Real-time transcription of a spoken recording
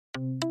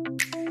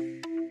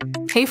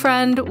Hey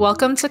friend,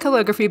 welcome to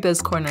Calligraphy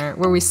Biz Corner,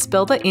 where we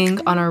spill the ink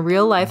on our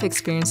real-life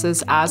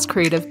experiences as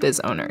creative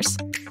biz owners.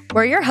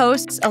 We're your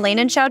hosts, Elaine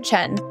and Xiao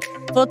Chen,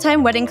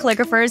 full-time wedding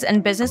calligraphers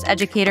and business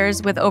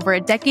educators with over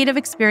a decade of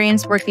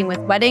experience working with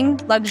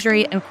wedding,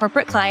 luxury, and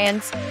corporate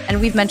clients,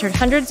 and we've mentored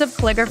hundreds of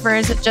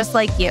calligraphers just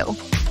like you.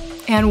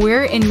 And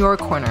we're in your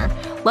corner.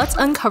 Let's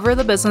uncover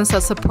the business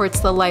that supports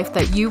the life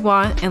that you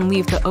want and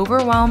leave the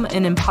overwhelm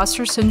and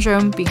imposter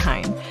syndrome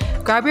behind.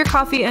 Grab your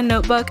coffee and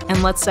notebook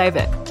and let's dive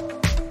in.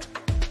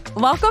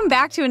 Welcome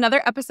back to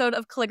another episode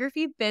of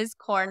Calligraphy Biz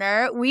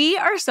Corner. We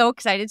are so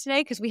excited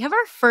today because we have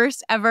our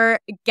first ever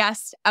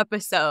guest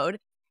episode.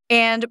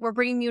 And we're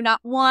bringing you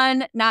not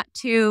one, not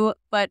two,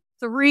 but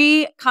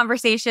three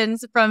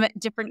conversations from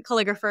different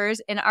calligraphers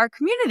in our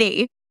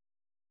community.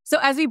 So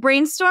as we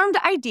brainstormed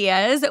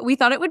ideas, we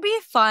thought it would be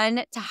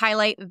fun to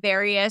highlight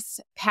various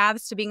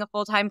paths to being a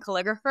full-time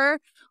calligrapher.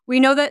 We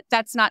know that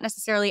that's not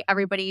necessarily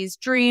everybody's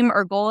dream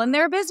or goal in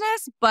their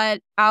business,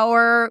 but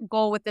our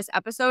goal with this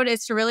episode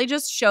is to really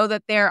just show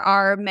that there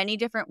are many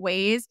different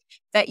ways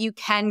that you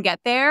can get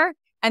there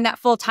and that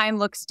full-time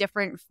looks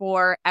different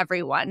for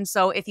everyone.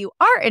 So if you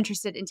are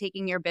interested in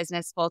taking your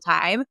business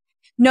full-time,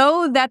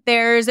 know that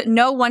there's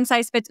no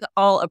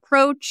one-size-fits-all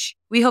approach.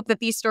 We hope that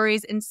these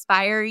stories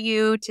inspire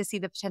you to see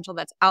the potential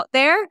that's out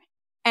there.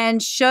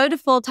 And should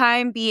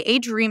full-time be a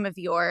dream of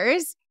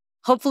yours,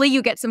 hopefully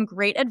you get some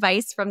great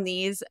advice from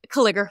these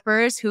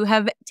calligraphers who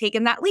have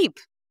taken that leap.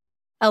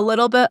 A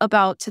little bit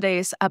about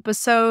today's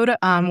episode.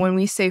 When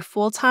we say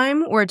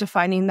full-time, we're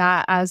defining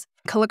that as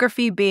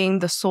calligraphy being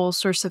the sole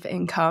source of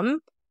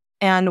income.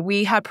 And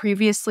we had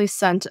previously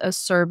sent a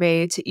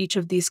survey to each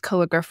of these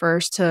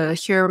calligraphers to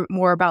hear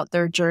more about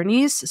their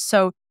journeys.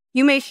 So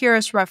you may hear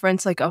us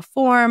reference like a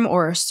form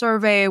or a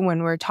survey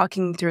when we're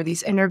talking through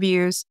these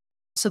interviews.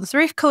 So the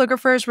three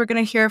calligraphers we're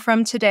going to hear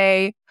from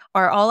today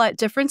are all at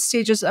different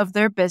stages of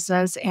their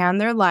business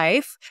and their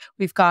life.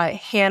 We've got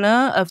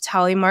Hannah of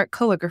Tallymark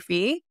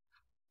Calligraphy,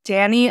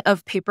 Dani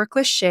of Paper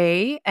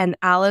Cliché, and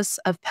Alice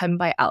of Pen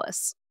by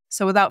Alice.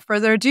 So without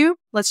further ado,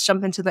 let's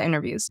jump into the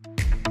interviews.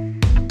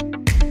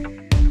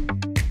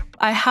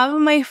 I have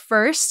my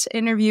first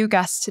interview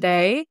guest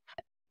today.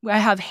 I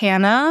have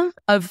Hannah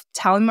of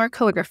Tallymark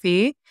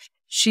Calligraphy.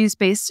 She's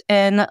based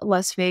in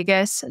Las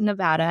Vegas,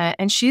 Nevada,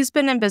 and she's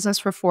been in business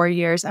for 4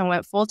 years and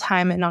went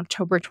full-time in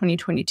October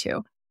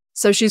 2022.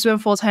 So she's been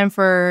full-time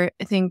for,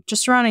 I think,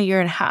 just around a year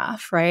and a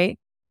half, right?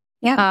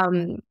 Yeah.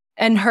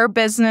 And her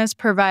business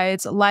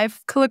provides live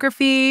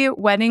calligraphy,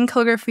 wedding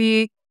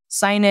calligraphy,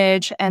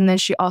 signage, and then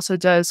she also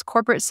does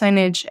corporate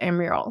signage and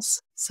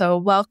murals. So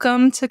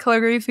welcome to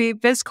Calligraphy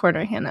Biz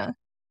Corner, Hannah.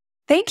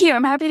 Thank you.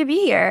 I'm happy to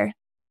be here.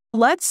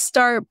 Let's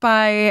start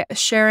by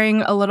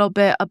sharing a little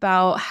bit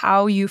about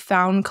how you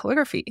found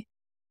calligraphy.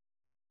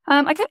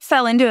 I kind of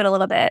fell into it a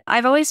little bit.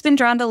 I've always been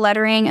drawn to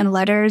lettering and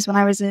letters. When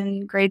I was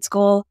in grade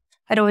school,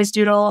 I'd always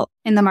doodle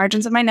in the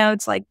margins of my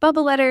notes, like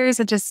bubble letters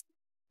and just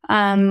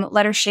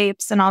letter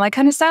shapes and all that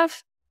kind of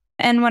stuff.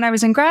 And when I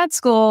was in grad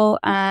school,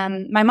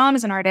 my mom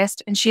is an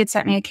artist and she had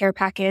sent me a care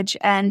package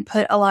and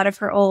put a lot of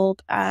her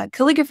old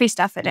calligraphy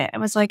stuff in it.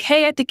 And was like,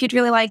 hey, I think you'd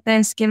really like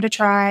this. Give it a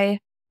try.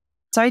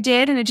 So I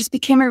did, and it just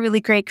became a really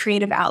great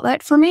creative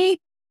outlet for me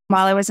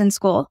while I was in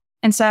school.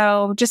 And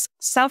so just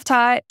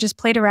self-taught, just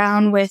played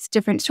around with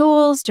different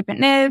tools, different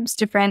nibs,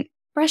 different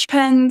brush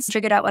pens,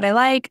 figured out what I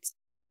liked.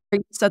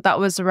 You said that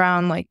was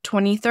around like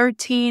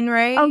 2013,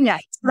 right? Oh, yeah.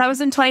 That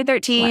was in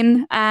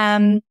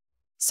 2013.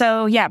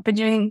 So yeah, been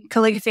doing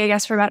calligraphy, I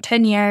guess, for about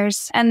 10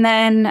 years. And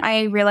then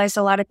I realized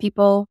a lot of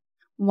people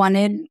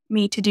wanted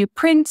me to do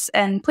prints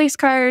and place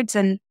cards,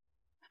 and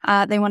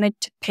they wanted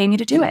to pay me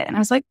to do it. And I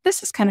was like,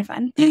 this is kind of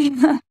fun.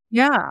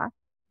 Yeah.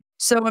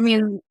 So, I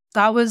mean,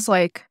 that was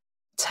like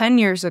 10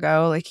 years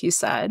ago, like you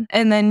said.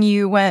 And then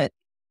you went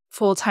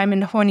full-time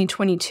in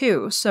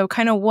 2022. So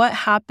kind of what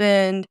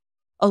happened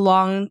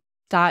along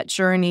that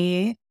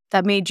journey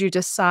that made you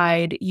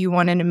decide you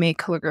wanted to make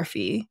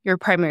calligraphy your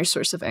primary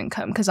source of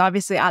income? Because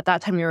obviously at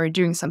that time you were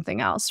doing something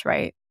else,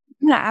 right?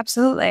 Yeah,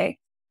 absolutely.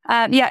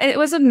 Yeah, it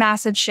was a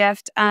massive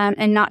shift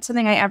and not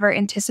something I ever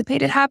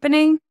anticipated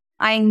happening.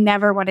 I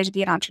never wanted to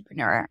be an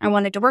entrepreneur. I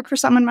wanted to work for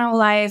someone my whole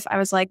life. I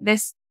was like,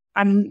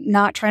 I'm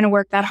not trying to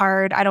work that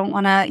hard. I don't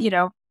want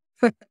to,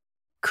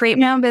 create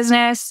my own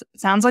business.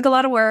 It sounds like a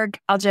lot of work.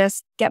 I'll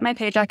just get my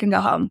paycheck and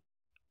go home.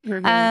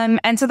 Mm-hmm.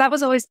 And so that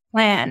was always the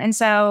plan. And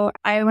so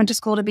I went to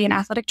school to be an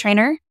athletic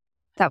trainer.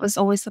 That was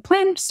always the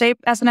plan, stay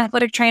as an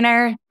athletic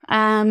trainer.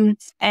 And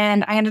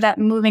I ended up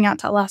moving out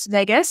to Las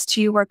Vegas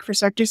to work for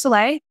Cirque du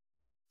Soleil.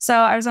 So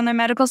I was on their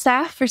medical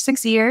staff for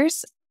 6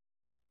 years.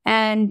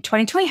 And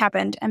 2020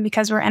 happened. And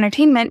because we're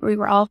entertainment, we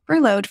were all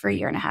furloughed for a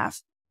year and a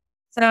half.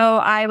 So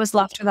I was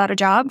left without a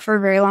job for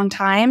a very long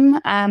time.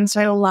 So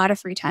I had a lot of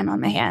free time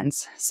on my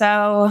hands.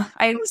 So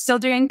I was still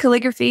doing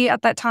calligraphy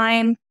at that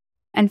time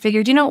and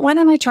figured, why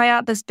don't I try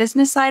out this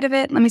business side of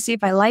it? Let me see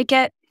if I like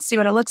it, see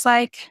what it looks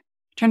like.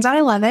 Turns out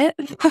I love it.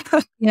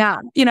 Yeah.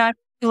 I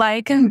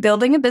like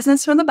building a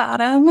business from the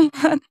bottom.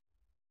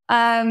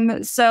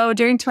 So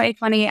during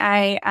 2020,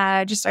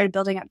 I just started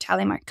building up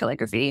tally mark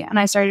calligraphy, and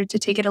I started to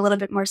take it a little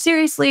bit more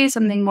seriously,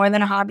 something more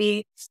than a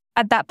hobby.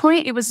 At that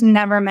point, it was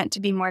never meant to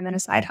be more than a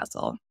side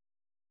hustle.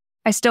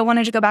 I still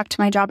wanted to go back to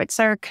my job at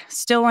Cirque,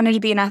 still wanted to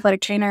be an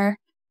athletic trainer,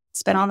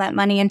 spent all that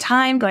money and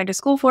time going to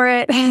school for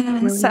it.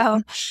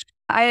 So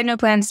I had no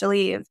plans to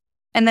leave.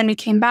 And then we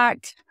came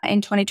back in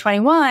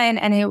 2021,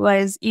 and it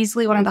was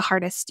easily one of the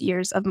hardest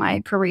years of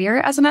my career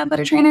as an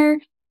athletic trainer.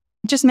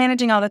 Just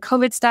managing all the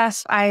COVID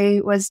stuff.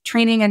 I was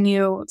training a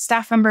new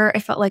staff member, I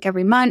felt like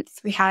every month.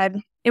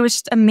 It was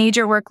just a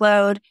major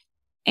workload.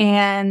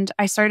 And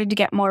I started to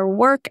get more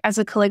work as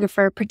a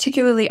calligrapher,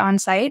 particularly on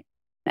site.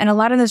 And a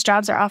lot of those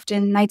jobs are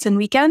often nights and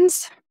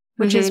weekends,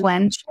 which is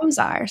when shows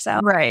are. So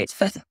Right.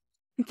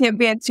 You can't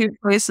be at two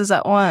places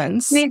at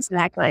once.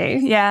 exactly.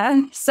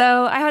 Yeah.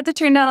 So I had to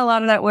turn down a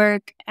lot of that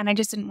work, and I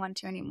just didn't want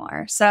to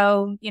anymore.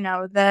 So,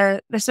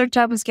 the Cirque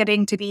job was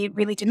getting to be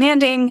really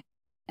demanding,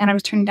 and I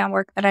was turning down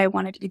work that I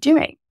wanted to be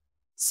doing.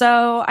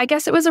 So I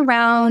guess it was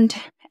around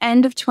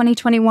end of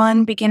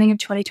 2021, beginning of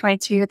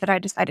 2022 that I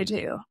decided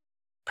to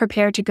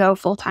prepare to go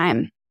full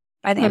time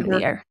by the end of the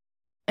year.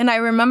 And I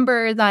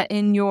remember that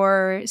in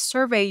your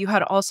survey, you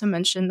had also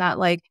mentioned that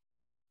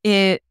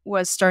it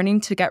was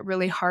starting to get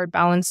really hard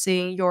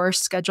balancing your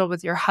schedule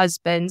with your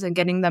husband's and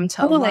getting them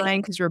to align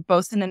because you're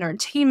both in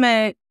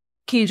entertainment.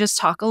 Can you just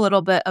talk a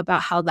little bit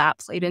about how that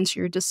played into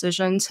your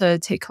decision to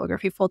take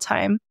calligraphy full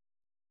time?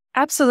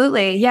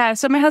 Absolutely. Yeah.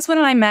 So my husband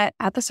and I met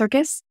at the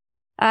circus.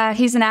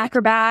 He's an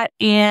acrobat,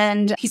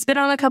 and he's been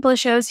on a couple of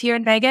shows here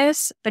in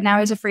Vegas, but now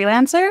he's a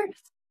freelancer.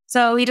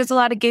 So he does a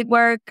lot of gig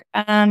work,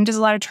 does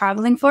a lot of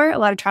traveling a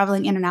lot of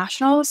traveling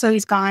international. So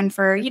he's gone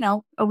for,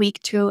 a week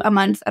to a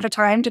month at a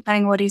time,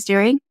 depending on what he's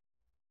doing.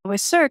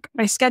 With Cirque,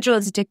 my schedule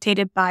is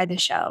dictated by the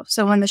show.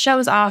 So when the show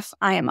is off,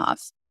 I am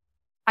off.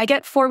 I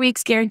get 4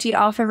 weeks guaranteed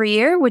off every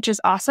year, which is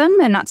awesome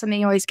and not something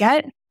you always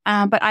get.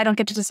 But I don't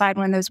get to decide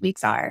when those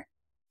weeks are.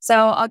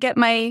 So I'll get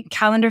my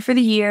calendar for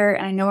the year,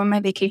 and I know when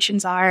my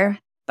vacations are.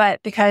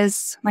 But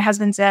because my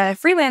husband's a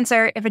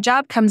freelancer, if a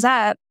job comes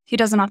up, he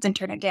doesn't often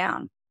turn it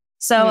down.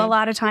 So a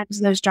lot of times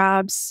those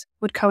jobs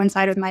would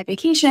coincide with my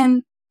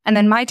vacation, and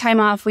then my time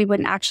off, we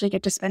wouldn't actually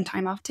get to spend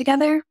time off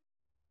together.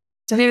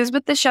 So he was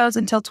with the shows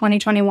until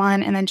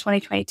 2021, and then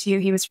 2022,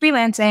 he was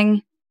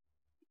freelancing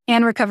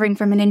and recovering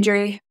from an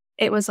injury.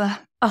 It was a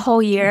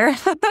whole year.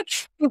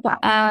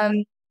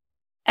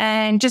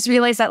 And just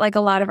realized that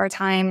a lot of our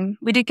time,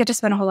 we did get to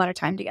spend a whole lot of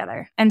time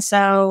together. And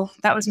so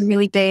that was a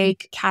really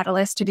big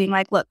catalyst to being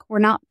look, we're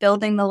not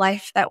building the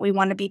life that we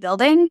want to be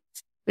building.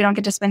 We don't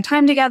get to spend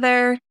time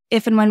together.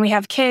 If and when we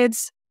have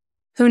kids,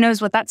 who knows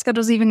what that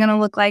schedule is even going to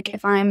look like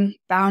if I'm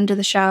bound to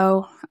the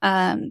show.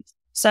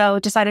 So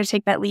decided to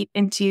take that leap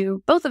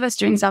into both of us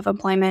doing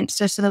self-employment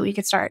just so that we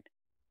could start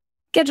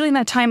scheduling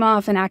that time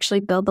off and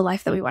actually build the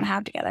life that we want to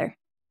have together.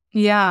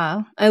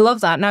 Yeah, I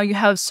love that. Now you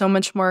have so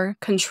much more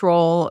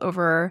control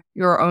over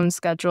your own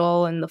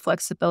schedule and the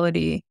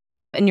flexibility,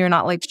 and you're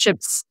not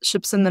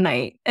ships in the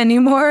night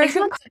anymore.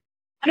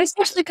 And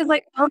especially because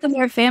both of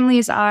their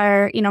families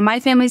are,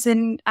 my family's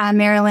in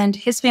Maryland,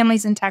 his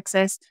family's in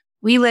Texas.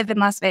 We live in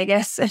Las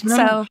Vegas. And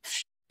so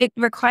it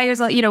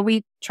requires,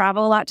 we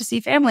travel a lot to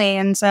see family.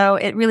 And so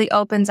it really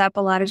opens up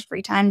a lot of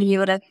free time to be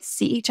able to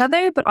see each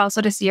other, but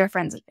also to see our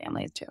friends and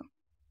families too.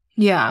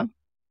 Yeah.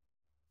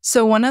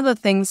 So one of the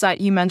things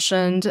that you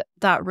mentioned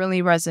that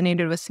really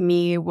resonated with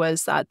me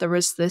was that there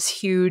was this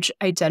huge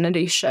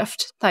identity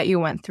shift that you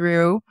went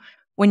through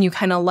when you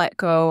kind of let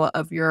go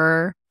of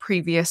your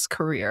previous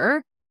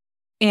career.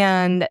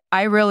 And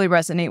I really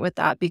resonate with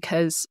that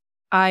because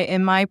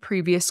in my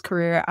previous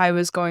career, I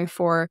was going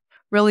for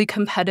really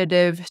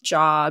competitive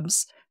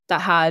jobs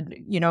that had,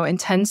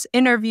 intense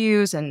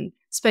interviews and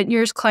spent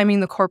years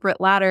climbing the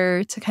corporate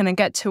ladder to kind of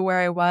get to where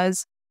I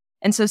was.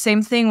 And so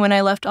same thing when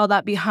I left all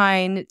that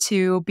behind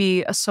to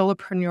be a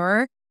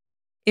solopreneur,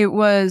 it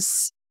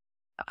was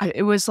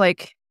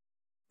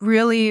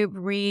really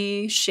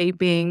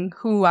reshaping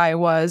who I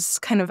was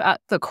kind of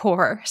at the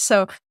core.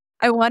 So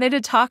I wanted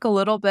to talk a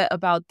little bit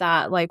about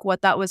that,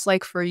 what that was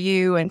like for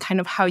you and kind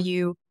of how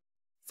you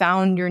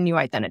found your new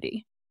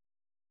identity.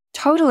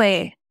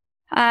 Totally.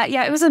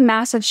 Yeah, it was a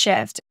massive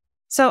shift.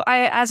 So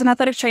I, as an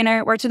athletic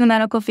trainer, worked in the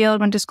medical field,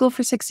 went to school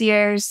for 6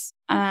 years,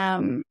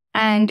 and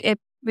it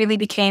really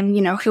became,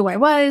 who I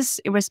was.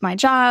 It was my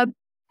job.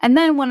 And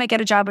then when I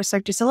get a job with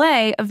Cirque du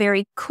Soleil, a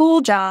very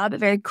cool job, a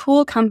very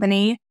cool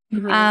company,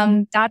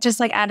 that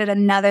just added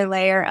another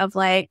layer of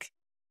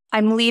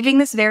I'm leaving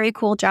this very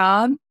cool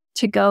job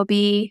to go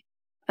be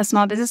a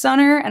small business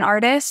owner, an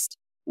artist,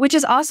 which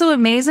is also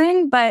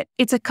amazing, but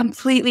it's a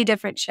completely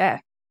different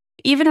shift.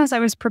 Even as I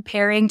was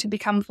preparing to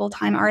become a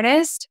full-time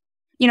artist,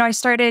 I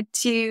started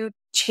to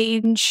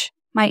change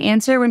my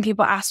answer when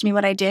people asked me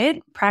what I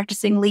did,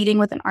 practicing leading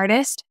with an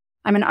artist.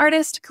 I'm an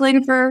artist,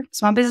 calligrapher,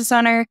 small business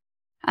owner.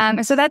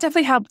 And so that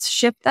definitely helped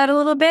shift that a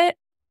little bit.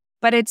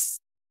 But it's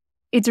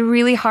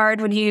really hard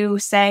when you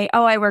say,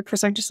 oh, I work for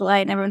Cirque du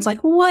Soleil, and everyone's like,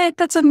 what?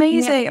 That's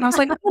amazing. Yeah. And I was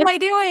like, what am I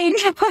doing?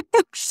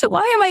 So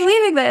why am I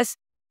leaving this?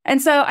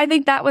 And so I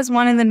think that was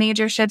one of the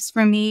major shifts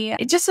for me.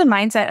 It's just a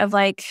mindset of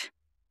like,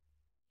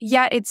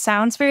 yeah, it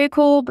sounds very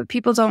cool, but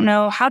people don't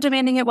know how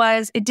demanding it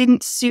was. It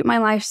didn't suit my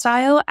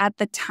lifestyle at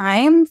the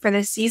time for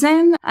this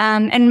season.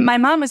 And my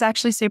mom was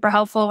actually super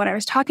helpful when I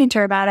was talking to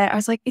her about it. I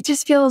was like, it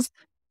just feels,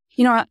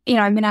 I've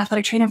been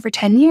athletic training for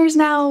 10 years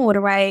now. What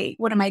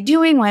am I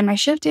doing? Why am I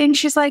shifting?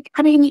 She's like,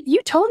 I mean,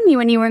 you told me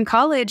when you were in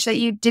college that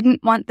you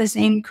didn't want the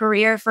same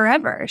career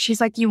forever.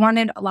 She's like, you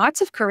wanted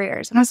lots of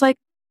careers. And I was like,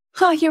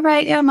 oh, you're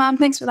right. Yeah, mom,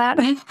 thanks for that.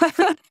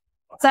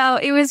 So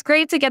it was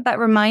great to get that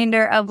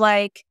reminder of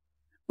like,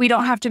 we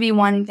don't have to be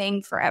one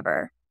thing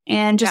forever.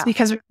 And just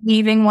because we're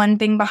leaving one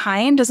thing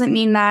behind doesn't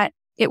mean that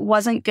it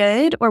wasn't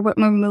good or what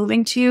we're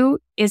moving to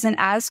isn't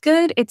as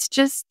good. It's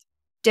just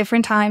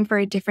different time for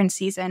a different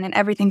season, and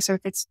everything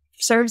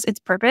serves its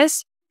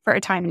purpose for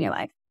a time in your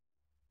life.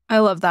 I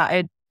love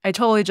that. I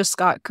totally just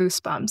got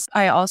goosebumps.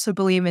 I also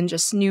believe in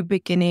just new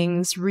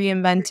beginnings,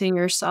 reinventing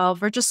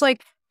yourself, or just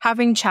like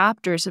having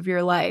chapters of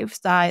your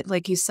life that,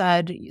 like you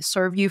said,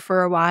 serve you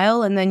for a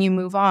while and then you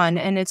move on.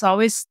 And there's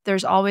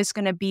always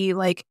going to be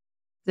like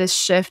this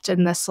shift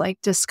and this like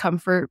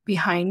discomfort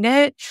behind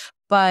it,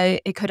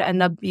 but it could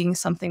end up being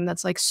something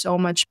that's like so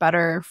much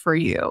better for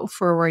you,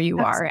 for where you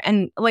are.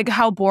 And like,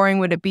 how boring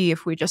would it be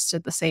if we just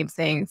did the same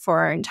thing for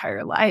our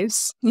entire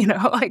lives?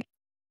 Like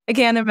I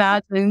can't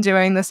imagine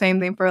doing the same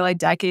thing for like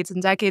decades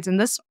and decades. And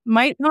this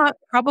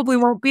probably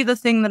won't be the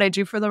thing that I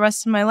do for the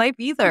rest of my life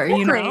either,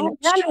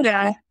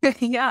 Yeah.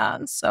 Yeah.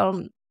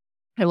 So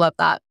I love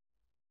that.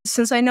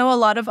 Since I know a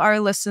lot of our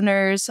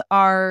listeners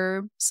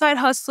are side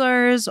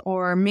hustlers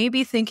or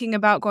maybe thinking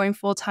about going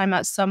full time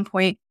at some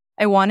point,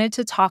 I wanted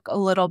to talk a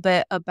little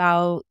bit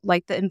about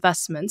like the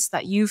investments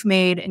that you've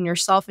made in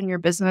yourself and your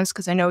business,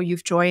 because I know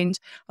you've joined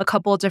a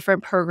couple of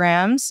different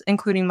programs,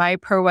 including my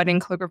Pro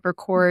Wedding Calligrapher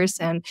course,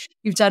 and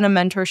you've done a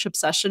mentorship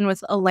session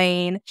with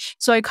Elaine.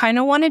 So I kind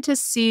of wanted to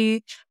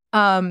see,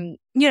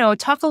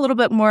 talk a little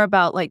bit more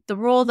about like the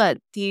role that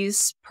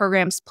these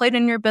programs played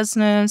in your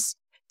business.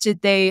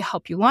 Did they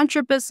help you launch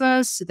your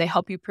business? Did they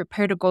help you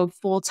prepare to go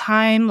full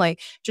time? Like,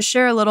 just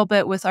share a little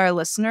bit with our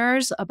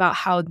listeners about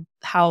how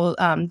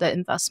the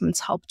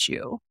investments helped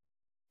you.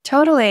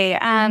 Totally.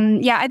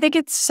 I think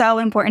it's so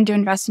important to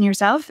invest in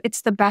yourself.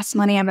 It's the best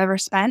money I've ever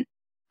spent.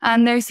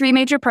 There are 3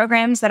 major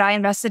programs that I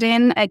invested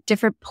in at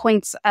different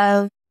points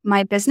of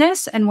my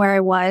business and where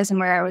I was and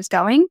where I was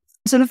going.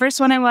 So the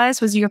first one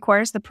was your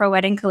course, the Pro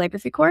Wedding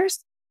Calligraphy course.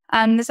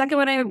 The second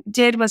one I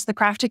did was the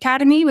Craft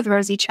Academy with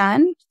Rosie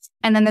Chen.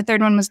 And then the third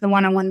one was the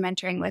one-on-one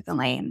mentoring with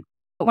Elaine.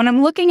 But when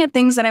I'm looking at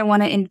things that I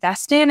want to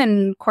invest in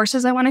and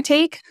courses I want to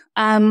take,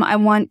 I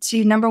want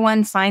to, number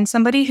one, find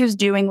somebody who's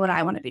doing what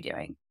I want to be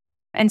doing.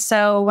 And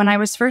so when I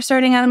was first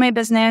starting out in my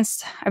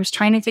business, I was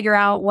trying to figure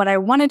out what I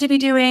wanted to be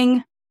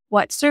doing,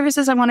 what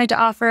services I wanted to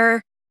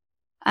offer.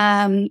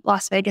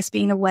 Las Vegas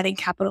being the wedding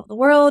capital of the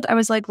world, I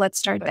was like, let's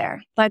start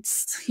there.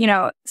 Let's,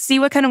 see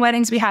what kind of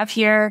weddings we have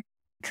here.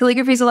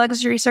 Calligraphy is a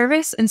luxury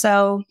service. And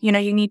so, you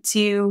need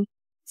to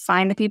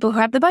find the people who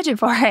have the budget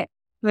for it.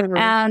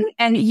 Mm-hmm.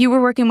 And you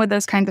were working with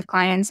those kinds of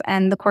clients,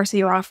 and the course that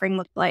you were offering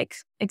looked like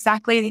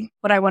exactly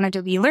what I wanted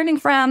to be learning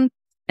from.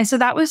 And so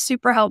that was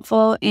super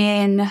helpful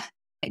in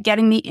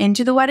getting me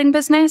into the wedding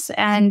business.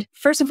 And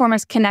first and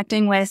foremost,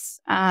 connecting with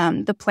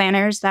the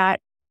planners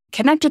that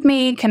connect with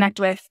me, connect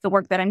with the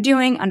work that I'm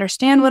doing,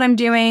 understand what I'm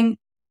doing,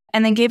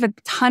 and then gave a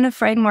ton of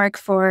framework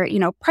for,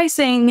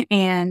 pricing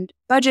and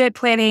budget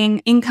planning,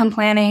 income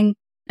planning.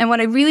 And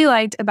what I really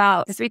liked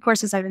about the 3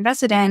 courses I've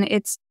invested in,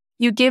 it's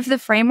you give the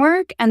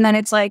framework and then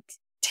it's like,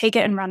 take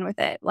it and run with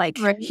it. Like,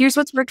 Here's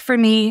what's worked for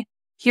me.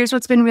 Here's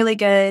what's been really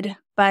good.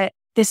 But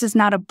this is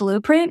not a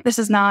blueprint. This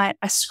is not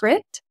a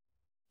script.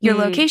 Your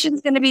location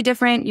is going to be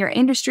different. Your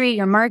industry,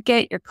 your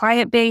market, your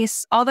client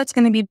base, all that's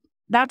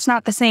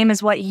not the same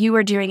as what you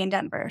are doing in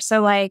Denver.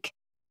 So like,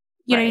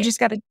 you just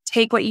got to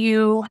take what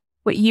you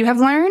have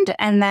learned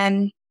and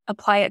then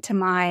apply it to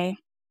my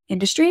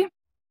industry,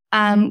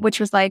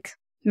 which was like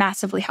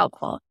massively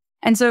helpful.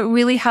 And so it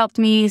really helped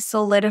me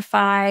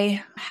solidify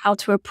how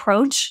to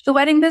approach the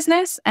wedding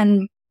business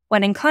and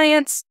wedding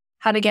clients,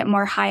 how to get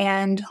more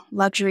high-end,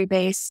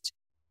 luxury-based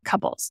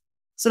couples.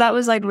 So that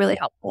was like really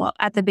helpful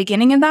at the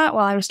beginning of that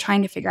while I was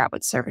trying to figure out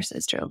what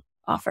services to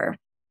offer.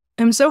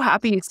 I'm so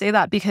happy you say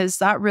that, because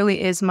that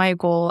really is my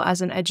goal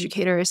as an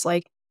educator, is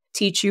like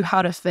teach you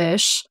how to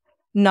fish,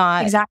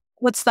 not exactly.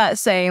 What's that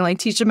saying? Like,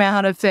 teach a man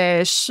how to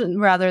fish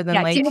rather than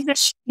like... teach a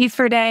fish, eat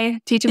for a day.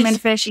 Teach a man to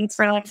fish, eat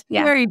for life.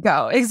 Yeah. There you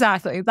go.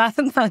 Exactly.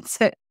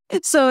 That's it.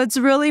 So it's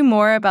really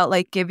more about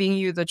like giving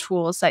you the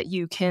tools that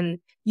you can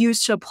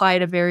use to apply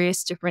to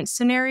various different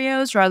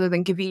scenarios rather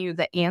than giving you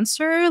the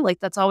answer. Like,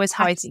 that's always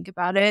how I think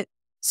about it.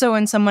 So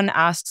when someone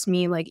asks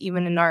me, like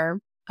even in our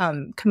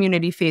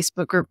community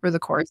Facebook group for the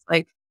course,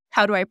 like,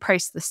 how do I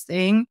price this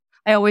thing?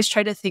 I always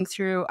try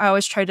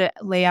to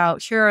lay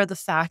out, here are the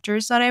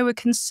factors that I would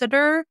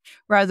consider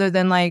rather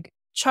than like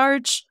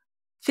charge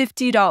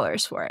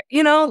 $50 for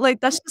it. Like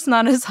that's just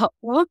not as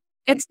helpful.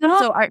 It's not.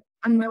 So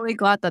I'm really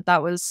glad that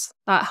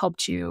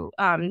helped you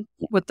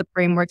with the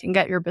framework and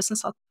get your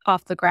business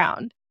off the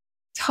ground.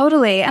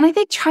 Totally. And I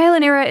think trial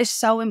and error is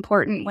so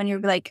important when you're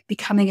like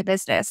becoming a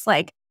business.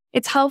 Like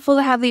it's helpful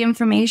to have the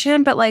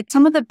information, but like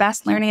some of the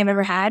best learning I've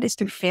ever had is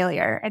through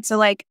failure. And so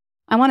like,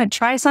 I want to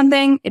try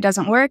something. It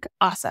doesn't work.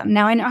 Awesome.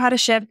 Now I know how to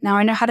ship. Now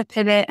I know how to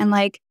pivot. And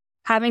like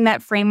having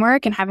that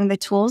framework and having the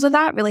tools of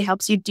that really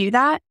helps you do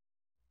that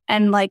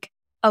and like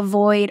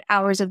avoid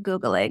hours of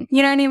Googling.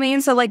 You know what I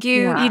mean? So like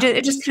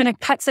it just kind of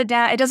cuts it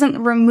down. It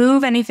doesn't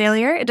remove any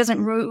failure. It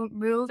doesn't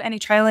remove any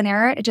trial and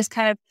error. It just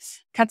kind of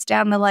cuts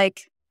down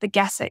the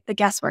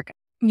guesswork.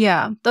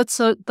 Yeah,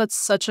 that's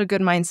such a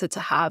good mindset to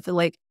have. It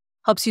like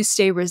helps you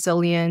stay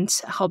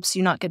resilient, helps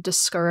you not get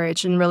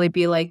discouraged and really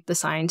be like the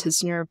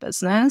scientist in your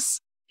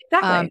business.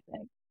 Exactly.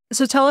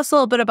 So tell us a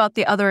little bit about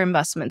the other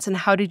investments and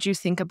how did you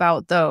think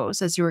about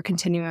those as you were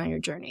continuing on your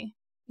journey?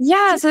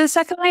 Yeah, so the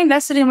second one I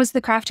invested in was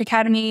the Craft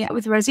Academy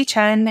with Rosie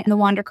Chen and the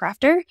Wander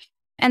Crafter.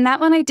 And that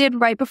one I did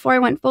right before I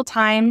went full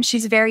time.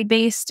 She's very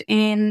based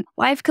in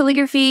live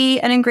calligraphy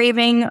and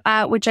engraving,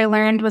 which I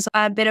learned was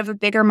a bit of a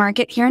bigger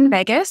market here in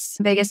Vegas.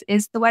 Vegas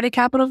is the wedding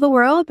capital of the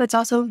world, but it's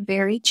also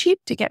very cheap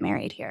to get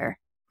married here.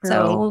 Really?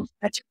 So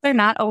they're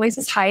not always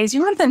as high as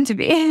you want them to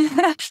be.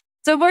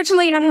 So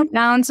fortunately, I have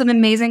found some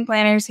amazing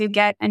planners who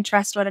get and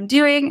trust what I'm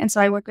doing. And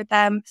so I work with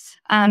them.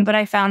 But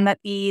I found that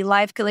the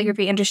live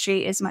calligraphy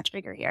industry is much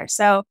bigger here.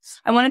 So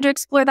I wanted to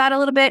explore that a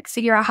little bit,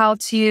 figure out how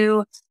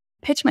to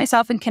pitch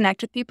myself and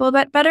connect with people a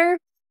bit better.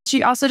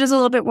 She also does a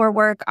little bit more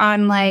work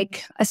on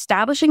like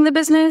establishing the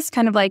business,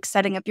 kind of like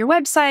setting up your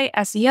website,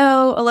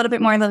 SEO, a little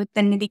bit more like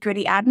the nitty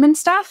gritty admin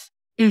stuff.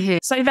 Mm-hmm.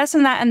 So I invested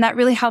in that and that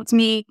really helped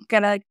me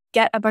get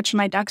a bunch of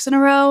my ducks in a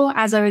row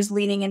as I was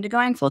leaning into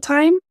going full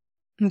time.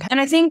 Okay.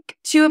 And I think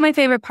one of my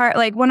favorite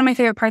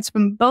parts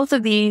from both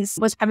of these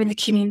was having the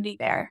community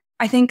there.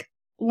 I think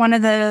one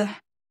of the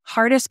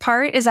hardest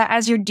part is that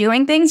as you're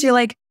doing things, you're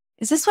like,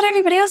 is this what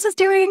everybody else is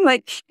doing?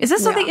 Like, is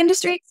this what the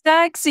industry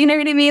expects? You know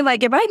what I mean?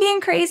 Like, am I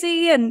being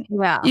crazy? And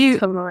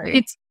totally.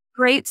 It's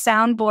great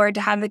soundboard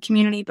to have the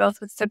community,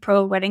 both with the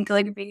Pro Wedding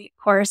Calligraphy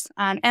course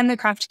and the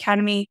Craft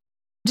Academy.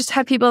 Just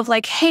have people of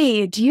like,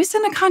 hey, do you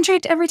send a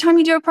contract every time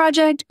you do a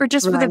project or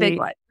just for the big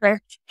one?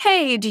 Or,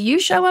 hey, do you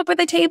show up with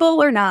a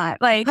table or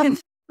not? Like,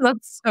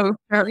 that's so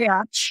true.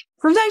 Yeah.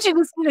 Sometimes you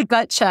just need a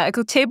gut check,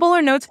 table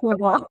or no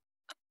table.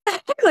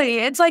 Exactly.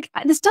 It's like,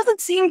 this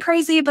doesn't seem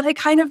crazy, but I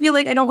kind of feel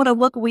like I don't want to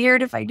look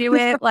weird if I do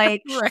it.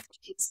 Like,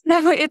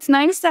 it's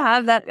nice to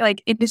have that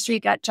like industry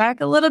gut check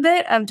a little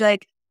bit of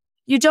like,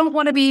 you don't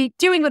want to be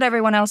doing what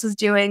everyone else is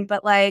doing,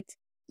 but like,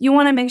 you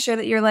want to make sure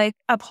that you're like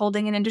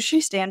upholding an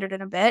industry standard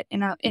in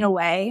a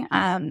way.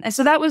 And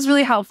so that was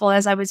really helpful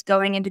as I was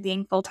going into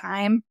being full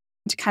time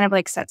to kind of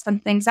like set some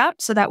things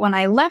up so that when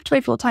I left my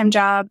full time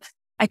job,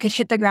 I could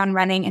hit the ground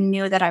running and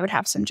knew that I would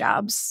have some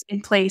jobs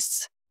in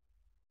place.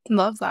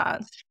 Love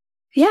that.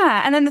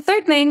 Yeah. And then the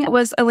third thing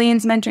was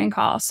Elaine's mentoring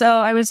call. So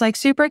I was like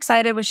super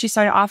excited when she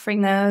started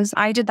offering those.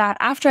 I did that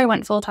after I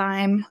went full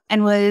time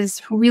and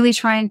was really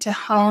trying to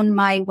hone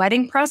my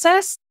wedding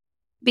process.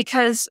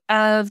 Because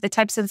of the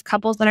types of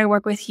couples that I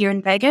work with here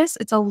in Vegas,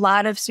 it's a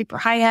lot of super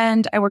high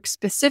end. I work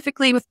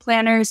specifically with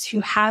planners who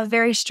have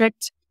very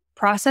strict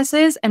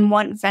processes and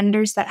want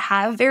vendors that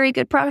have very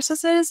good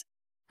processes.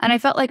 And I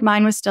felt like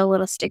mine was still a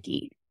little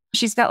sticky.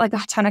 She's got like a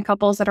ton of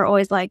couples that are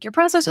always like, your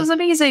process was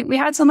amazing. We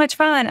had so much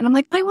fun. And I'm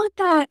like, I want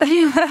that.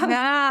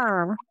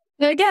 Yeah.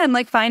 Again,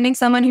 like finding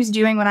someone who's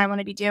doing what I want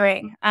to be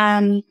doing.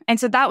 And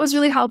so that was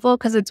really helpful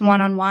because it's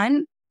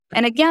one-on-one.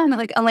 And again,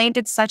 like Elaine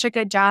did such a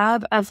good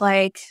job of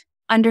like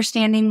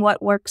understanding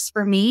what works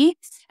for me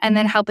and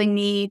then helping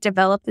me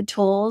develop the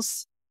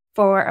tools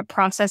for a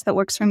process that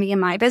works for me in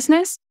my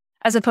business,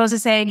 as opposed to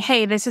saying,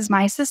 hey, this is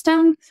my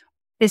system.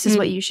 This is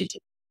what you should do.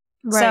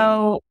 Right.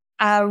 So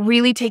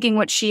really taking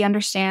what she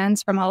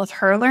understands from all of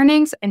her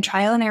learnings and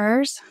trial and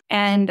errors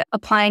and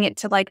applying it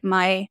to like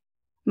my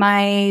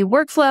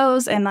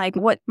workflows and like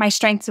what my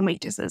strengths and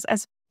weaknesses,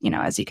 as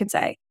you could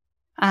say.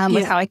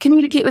 With how I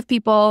communicate with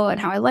people and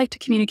how I like to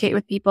communicate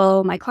with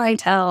people, my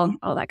clientele,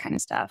 all that kind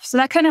of stuff. So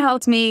that kind of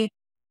helped me,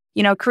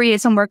 create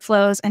some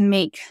workflows and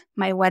make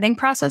my wedding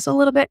process a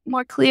little bit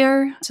more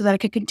clear so that I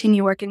could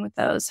continue working with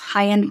those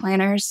high-end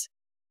planners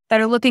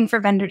that are looking for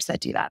vendors that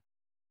do that.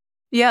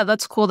 Yeah,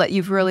 that's cool that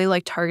you've really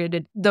like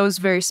targeted those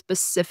very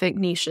specific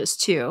niches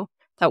too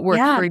that work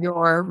for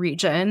your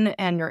region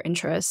and your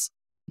interests.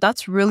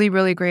 That's really,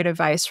 really great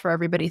advice for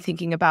everybody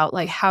thinking about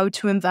like how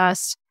to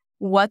invest,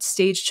 what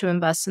stage to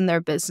invest in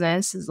their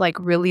business, is like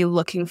really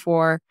looking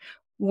for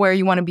where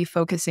you want to be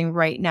focusing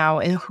right now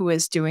and who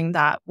is doing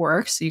that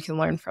work so you can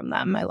learn from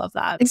them. I love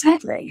that.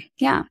 Exactly.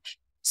 Yeah.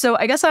 So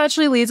I guess that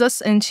actually leads us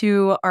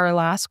into our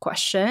last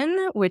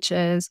question, which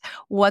is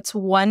what's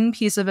one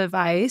piece of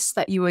advice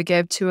that you would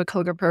give to a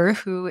calligrapher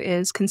who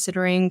is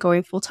considering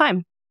going full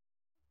time?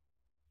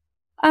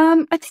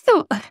 I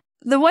think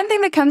the one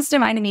thing that comes to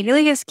mind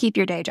immediately is keep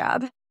your day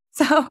job.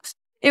 So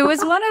it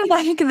was one of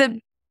like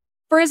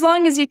for as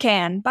long as you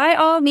can. By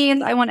all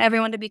means, I want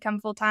everyone to become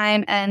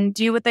full-time and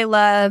do what they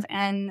love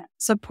and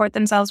support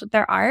themselves with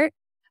their art.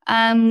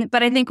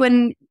 But I think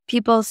when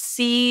people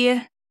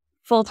see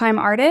full-time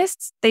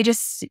artists, they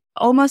just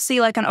almost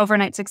see like an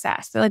overnight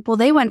success. They're like, well,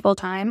 they went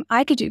full-time.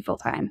 I could do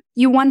full-time.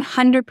 You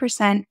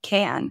 100%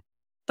 can.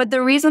 But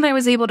the reason I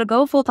was able to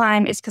go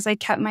full-time is because I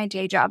kept my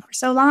day job for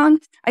so long.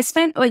 I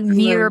spent a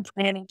year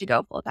planning to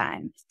go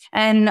full-time.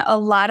 And a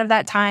lot of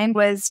that time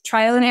was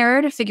trial and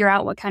error to figure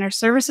out what kind of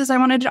services I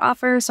wanted to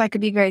offer. So I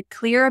could be very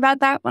clear about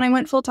that when I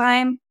went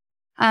full-time.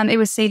 It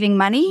was saving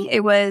money.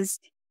 It was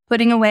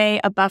putting away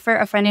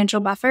a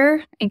financial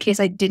buffer in case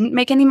I didn't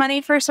make any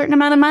money for a certain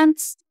amount of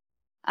months.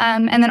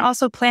 And then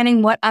also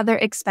planning what other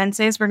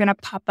expenses were going to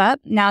pop up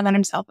now that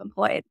I'm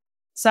self-employed.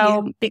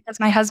 So because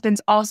my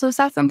husband's also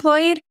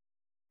self-employed,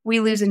 we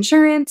lose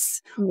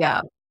insurance.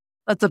 Yeah,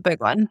 that's a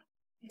big one.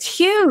 It's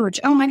huge.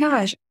 Oh my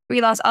gosh.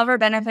 We lost all of our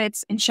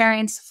benefits,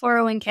 insurance,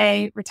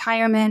 401k,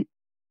 retirement.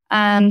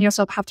 You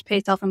also have to pay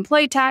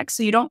self-employed tax,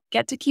 so you don't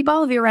get to keep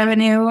all of your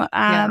revenue.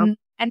 And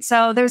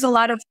so there's a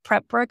lot of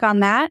prep work on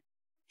that.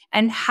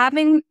 And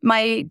having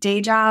my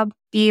day job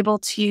be able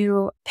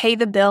to pay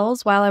the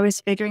bills while I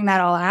was figuring that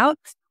all out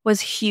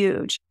was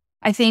huge.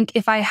 I think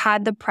if I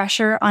had the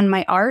pressure on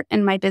my art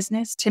and my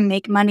business to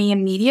make money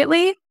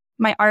immediately,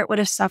 my art would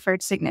have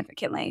suffered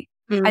significantly.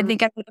 I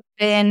think I would have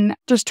been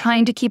just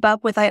trying to keep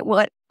up with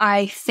what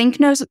I think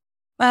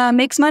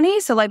makes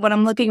money. So like when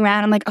I'm looking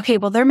around, I'm like, okay,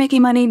 well, they're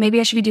making money. Maybe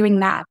I should be doing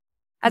that.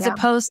 As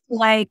opposed to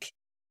like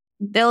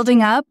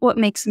building up what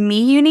makes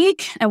me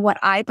unique and what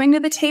I bring to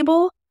the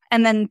table.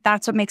 And then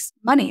that's what makes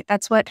money.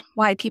 That's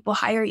why people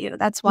hire you.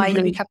 That's why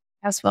you become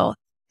successful,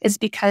 is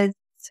because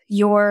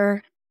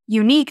you're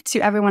unique to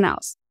everyone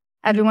else.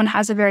 Everyone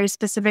has a very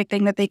specific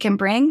thing that they can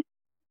bring.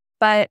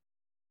 But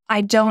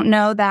I don't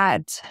know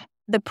that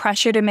the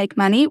pressure to make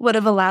money would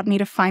have allowed me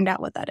to find out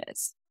what that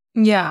is.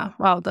 Yeah.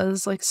 Wow. That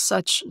is like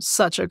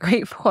such a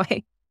great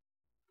point.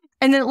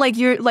 And then like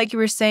you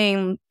were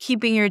saying,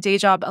 keeping your day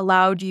job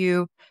allowed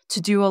you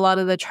to do a lot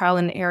of the trial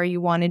and error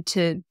you wanted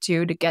to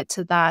do to get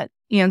to that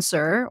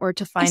answer or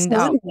to find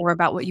out more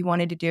about what you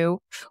wanted to do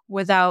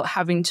without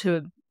having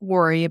to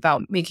worry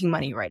about making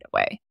money right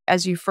away.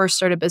 As you first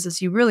start a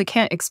business, you really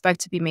can't expect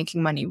to be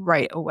making money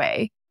right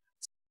away.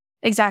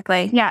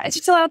 Exactly. Yeah. It's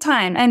just a lot of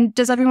time. And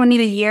does everyone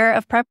need a year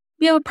of prep?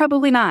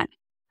 Probably not.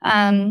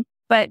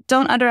 But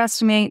don't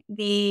underestimate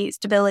the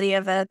stability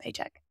of a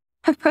paycheck.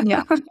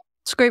 Yeah.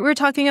 It's great we're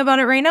talking about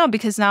it right now,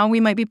 because now we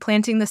might be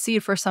planting the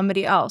seed for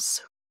somebody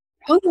else.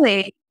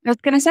 Totally. I was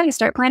going to say,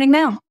 start planning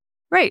now.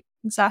 Right.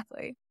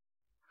 Exactly.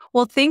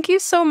 Well, thank you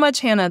so much,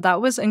 Hannah.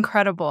 That was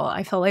incredible.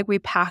 I felt like we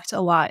packed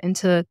a lot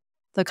into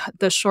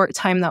the short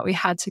time that we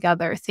had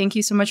together. Thank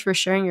you so much for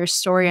sharing your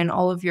story and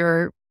all of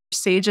your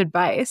sage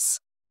advice.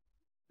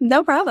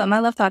 No problem. I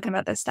love talking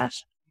about this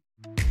stuff.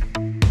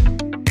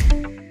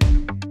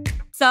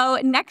 So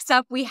next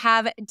up, we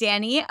have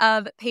Dani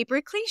of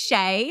Paper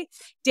Cliché.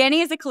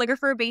 Dani is a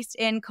calligrapher based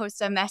in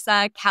Costa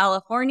Mesa,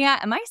 California.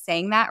 Am I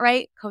saying that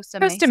right? Costa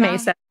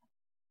Mesa.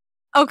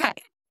 Okay.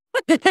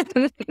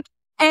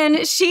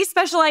 And she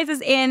specializes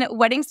in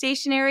wedding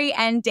stationery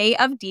and day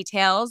of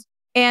details.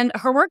 And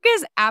her work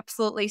is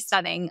absolutely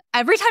stunning.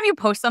 Every time you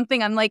post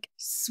something, I'm like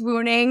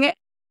swooning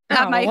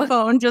at my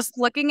phone just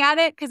looking at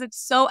it because it's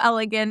so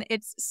elegant.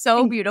 It's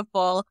so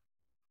beautiful.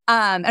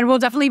 And we'll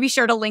definitely be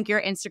sure to link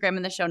your Instagram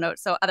in the show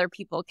notes so other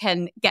people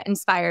can get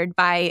inspired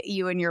by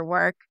you and your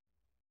work.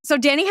 So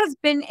Dani has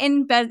been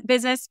in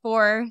business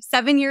for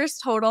 7 years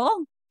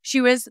total. She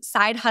was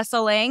side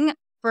hustling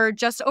for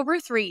just over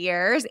 3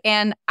 years.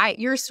 And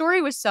your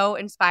story was so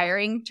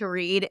inspiring to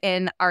read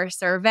in our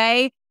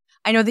survey.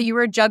 I know that you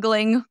were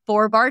juggling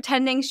 4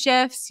 bartending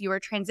shifts. You were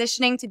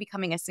transitioning to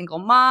becoming a single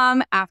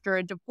mom after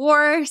a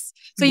divorce.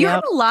 So you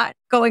had a lot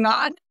going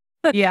on.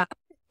 Yeah.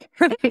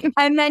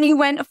 And then you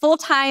went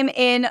full-time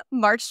in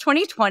March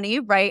 2020,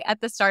 right at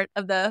the start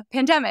of the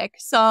pandemic.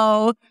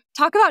 So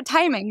talk about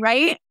timing,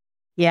 right?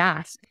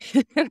 Yeah.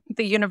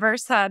 The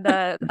universe had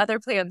other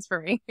plans for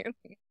me.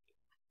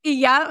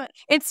 Yeah.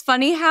 It's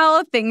funny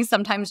how things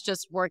sometimes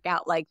just work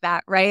out like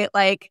that, right?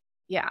 Like,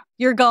 yeah,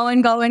 you're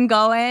going.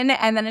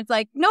 And then it's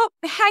like, nope,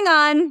 hang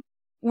on.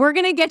 We're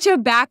going to get you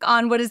back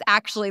on what is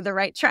actually the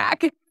right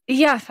track.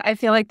 Yeah, I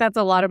feel like that's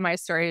a lot of my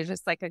story, is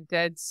just like a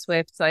good,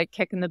 swift, like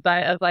kick in the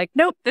butt of like,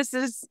 nope, this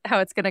is how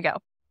it's going to go.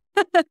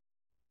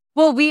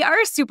 Well, we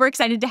are super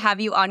excited to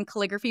have you on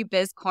Calligraphy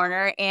Biz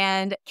Corner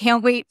and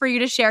can't wait for you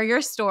to share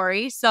your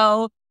story.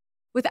 So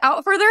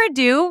without further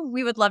ado,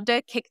 we would love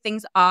to kick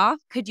things off.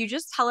 Could you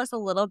just tell us a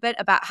little bit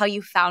about how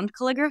you found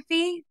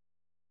calligraphy?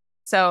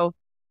 So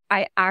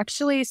I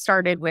actually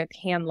started with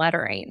hand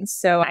lettering.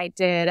 So I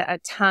did a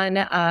ton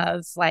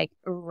of like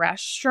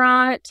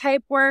restaurant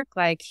type work,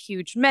 like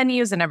huge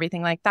menus and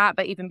everything like that.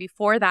 But even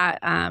before that,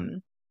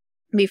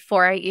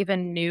 before I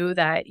even knew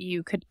that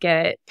you could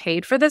get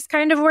paid for this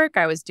kind of work,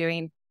 I was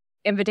doing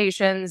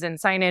invitations and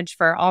signage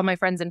for all my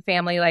friends and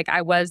family. Like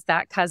I was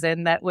that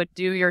cousin that would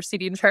do your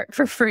seating chart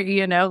for free,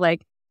 you know,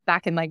 like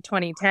back in like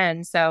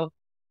 2010. So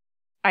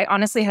I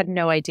honestly had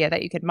no idea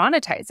that you could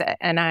monetize it.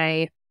 And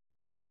I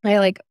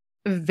like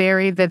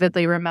very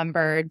vividly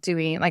remember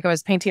doing, like I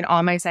was painting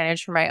all my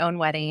signage for my own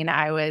wedding.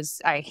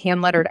 I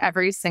hand lettered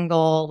every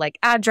single like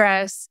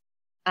address.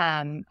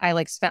 I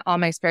like spent all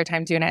my spare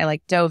time doing it. I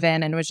like dove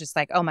in and was just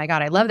like, oh my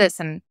God, I love this.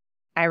 And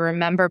I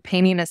remember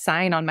painting a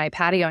sign on my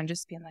patio and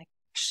just being like,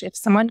 if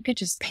someone could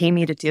just pay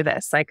me to do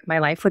this, like my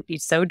life would be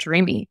so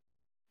dreamy.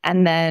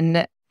 And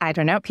then I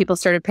don't know, people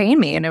started paying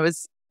me and it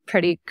was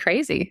pretty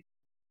crazy.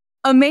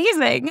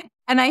 Amazing.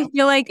 And I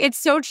feel like it's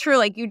so true.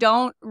 Like you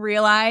don't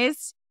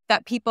realize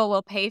that people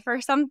will pay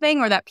for something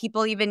or that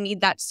people even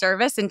need that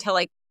service until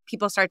like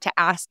people start to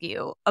ask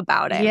you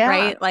about it,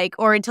 right? Like,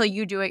 or until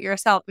you do it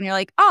yourself and you're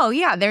like, oh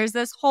yeah, there's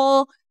this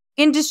whole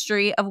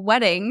industry of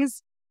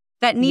weddings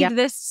that need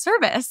this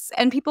service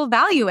and people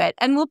value it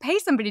and will pay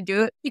somebody to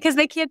do it because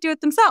they can't do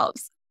it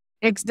themselves.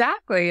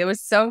 Exactly. It was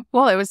so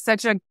cool. It was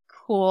such a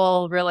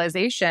cool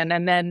realization.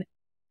 And then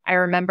I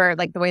remember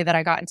like the way that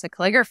I got into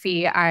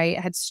calligraphy, I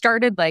had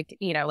started like,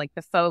 you know, like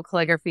the faux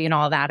calligraphy and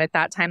all that at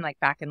that time, like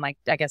back in like,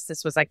 I guess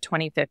this was like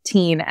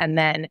 2015. And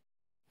then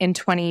in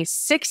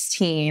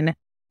 2016,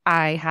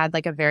 I had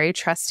like a very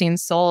trusting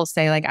soul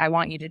say like, I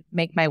want you to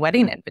make my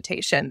wedding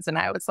invitations. And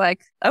I was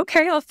like,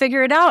 okay, I'll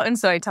figure it out. And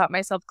so I taught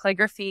myself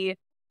calligraphy.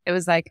 It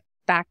was like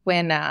back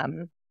when,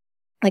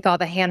 like all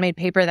the handmade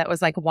paper that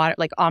was like water,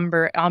 like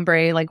ombre,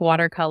 like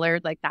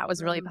watercolored, like that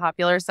was really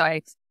popular. So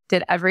I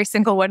did every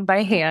single one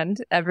by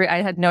hand.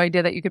 I had no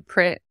idea that you could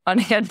print on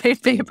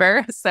handmade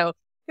paper. So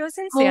it was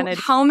insanity.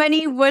 Oh, how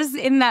many was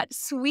in that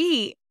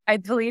suite? I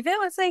believe it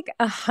was like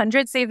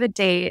 100 save the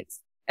dates.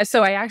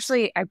 So I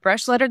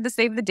brush lettered the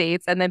save the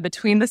dates. And then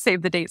between the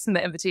save the dates and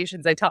the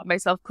invitations, I taught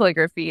myself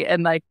calligraphy.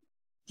 And like,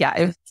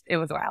 yeah, it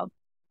was wild.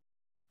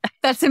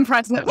 That's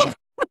impressive.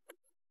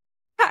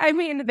 I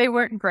mean, they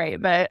weren't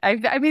great, but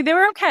I mean, they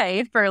were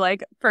okay for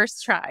like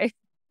first try.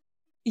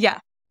 Yeah.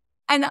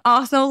 And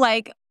also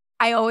like,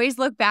 I always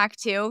look back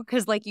to,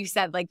 because like you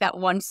said, like that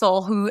one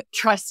soul who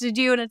trusted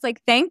you. And it's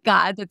like, thank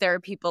God that there are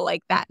people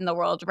like that in the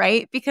world,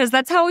 right? Because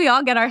that's how we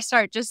all get our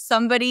start. Just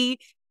somebody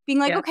being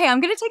like, okay, I'm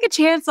going to take a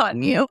chance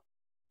on you.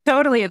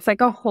 Totally. It's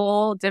like a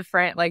whole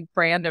different like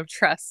brand of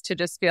trust to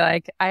just be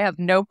like, I have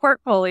no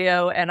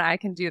portfolio and I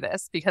can do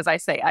this because I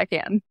say I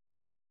can.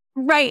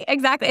 Right.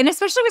 Exactly. And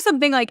especially with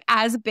something like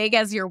as big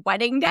as your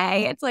wedding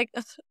day, it's like,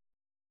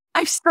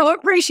 I'm so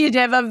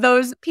appreciative of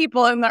those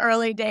people in the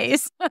early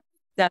days.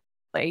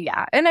 Definitely.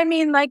 Yeah. And I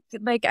mean, like,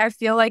 I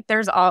feel like there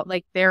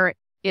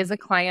is a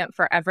client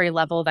for every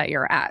level that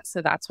you're at.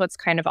 So that's what's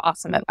kind of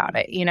awesome about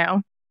it, you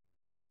know?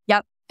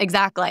 Yep.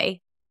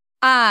 Exactly.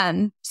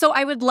 So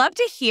I would love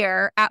to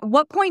hear, at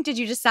what point did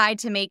you decide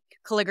to make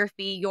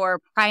calligraphy your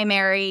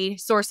primary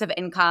source of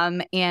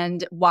income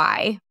and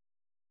why?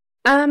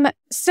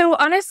 So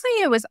honestly,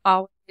 it was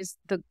always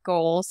the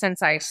goal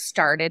since I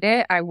started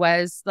it. I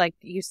was, like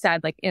you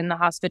said, like in the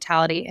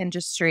hospitality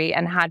industry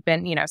and had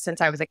been, you know, since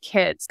I was a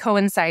kid.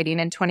 Coinciding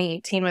in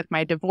 2018 with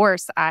my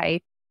divorce, I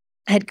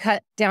had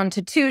cut down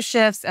to 2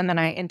 shifts. And then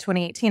in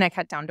 2018, I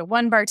cut down to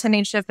 1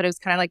 bartending shift, but it was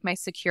kind of like my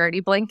security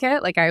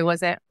blanket. Like I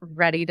wasn't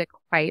ready to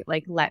quite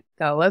like let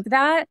go of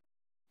that.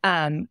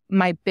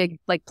 My big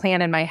like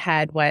plan in my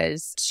head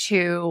was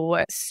to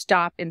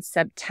stop in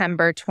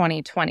September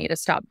 2020 to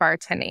stop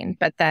bartending.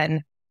 But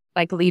then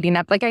like leading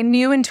up, like I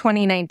knew in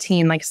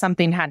 2019, like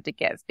something had to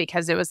give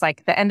because it was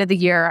like the end of the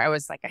year. I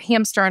was like a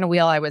hamster on a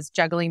wheel. I was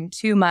juggling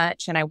too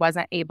much and I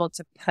wasn't able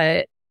to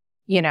put,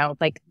 you know,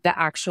 like the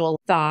actual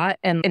thought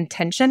and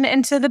intention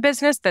into the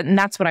business. And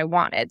that's what I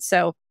wanted.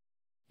 So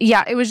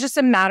yeah, it was just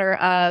a matter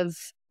of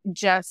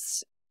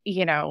just,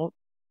 you know,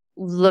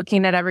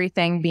 looking at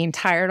everything, being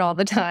tired all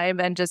the time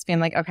and just being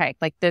like, okay,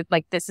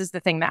 like this is the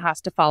thing that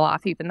has to fall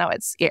off, even though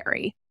it's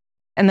scary.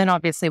 And then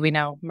obviously we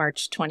know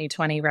March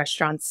 2020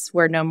 restaurants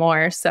were no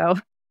more. So.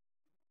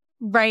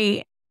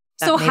 Right.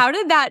 So how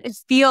did that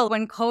feel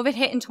when COVID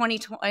hit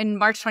in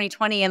March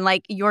 2020 and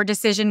like your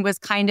decision was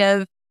kind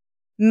of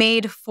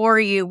made for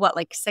you, what,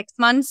 like 6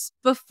 months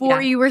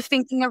before you were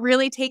thinking of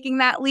really taking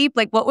that leap?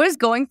 Like what was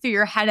going through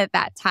your head at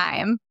that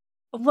time?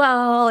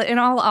 Well, in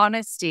all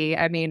honesty,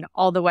 I mean,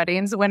 all the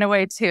weddings went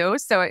away too.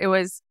 So it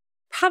was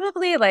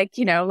probably like,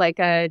 you know, like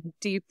a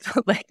deep,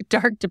 like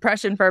dark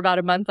depression for about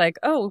a month. Like,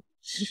 oh,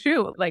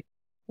 shoot, like,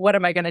 what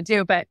am I going to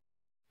do? But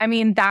I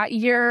mean, that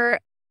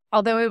year,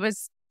 although it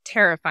was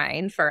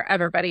terrifying for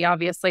everybody,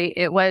 obviously,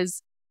 it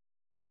was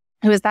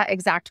that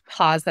exact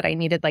pause that I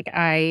needed. Like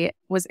I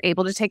was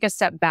able to take a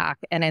step back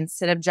and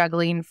instead of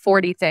juggling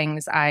 40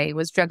 things, I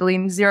was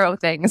juggling 0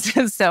 things.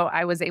 So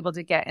I was able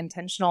to get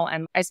intentional.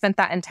 And I spent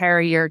that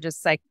entire year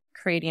just like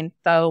creating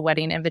faux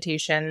wedding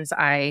invitations.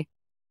 I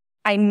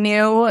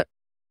knew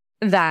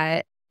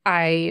that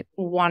I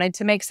wanted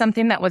to make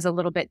something that was a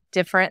little bit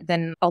different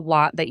than a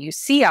lot that you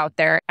see out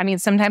there. I mean,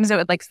 sometimes it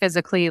would like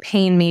physically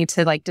pain me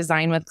to like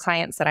design with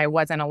clients that I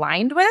wasn't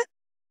aligned with.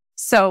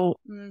 So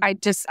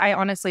I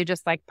honestly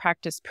just like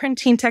practice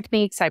printing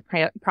techniques. I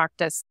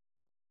practice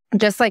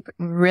just like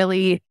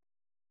really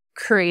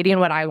creating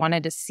what I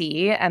wanted to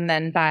see. And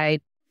then by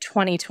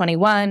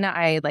 2021,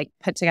 I like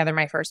put together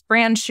my first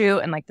brand shoot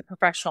and like the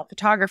professional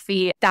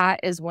photography.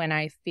 That is when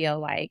I feel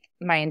like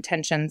my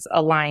intentions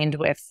aligned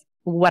with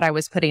what I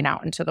was putting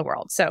out into the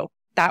world. So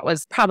that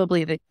was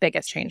probably the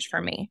biggest change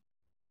for me.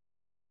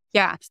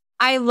 Yeah.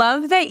 I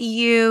love that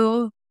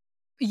you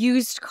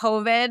used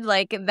COVID,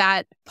 like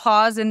that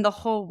pause in the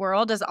whole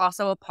world is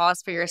also a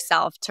pause for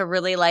yourself to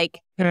really like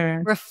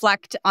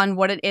reflect on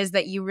what it is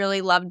that you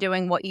really love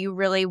doing, what you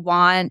really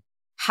want,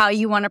 how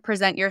you want to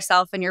present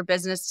yourself and your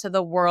business to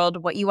the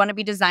world, what you want to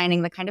be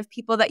designing, the kind of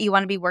people that you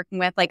want to be working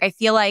with. Like, I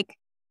feel like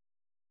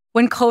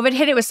when COVID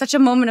hit, it was such a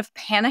moment of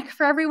panic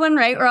for everyone,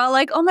 right? We're all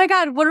like, oh my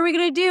God, what are we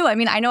going to do? I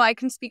mean, I know I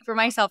can speak for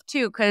myself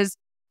too, because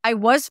I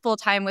was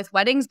full-time with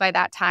weddings by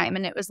that time.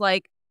 And it was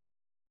like,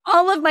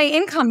 all of my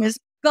income is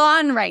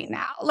gone right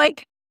now.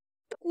 Like,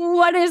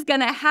 what is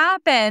going to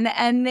happen?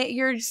 And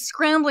you're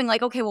scrambling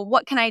like, okay, well,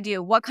 what can I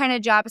do? What kind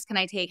of jobs can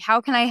I take?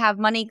 How can I have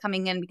money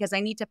coming in because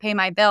I need to pay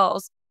my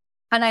bills?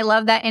 And I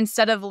love that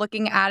instead of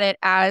looking at it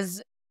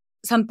as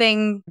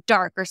something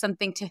dark or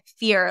something to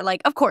fear,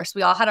 like, of course,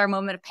 we all had our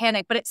moment of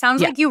panic, but it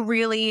sounds like you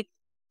really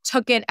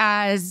took it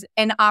as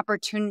an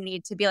opportunity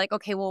to be like,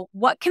 okay, well,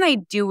 what can I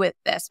do with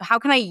this? How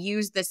can I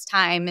use this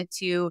time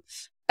to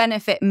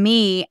benefit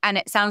me? And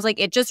it sounds like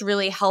it just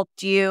really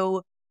helped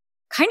you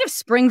kind of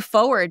spring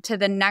forward to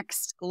the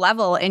next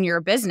level in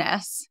your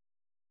business.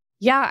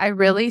 Yeah, I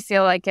really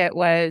feel like it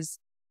was,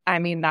 I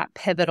mean, that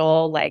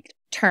pivotal like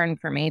turn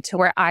for me to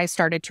where I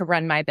started to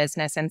run my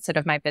business instead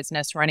of my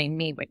business running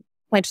me,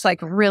 which like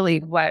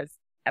really was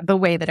the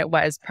way that it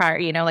was prior,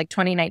 you know, like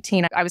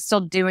 2019, I was still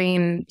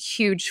doing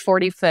huge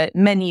 40-foot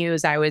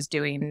menus. I was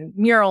doing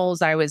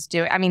murals. I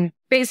mean,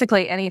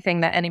 basically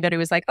anything that anybody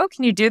was like, oh,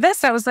 can you do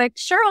this? I was like,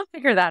 sure, I'll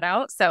figure that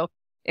out. So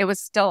it was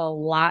still a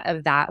lot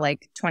of that,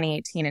 like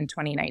 2018 and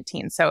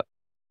 2019. So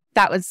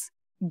that was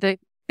the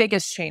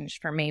biggest change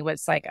for me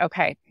was like,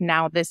 okay,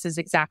 now this is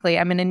exactly,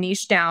 I'm in a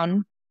niche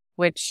down,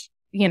 which,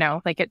 you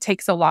know, like it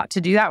takes a lot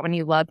to do that when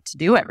you love to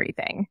do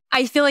everything.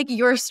 I feel like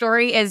your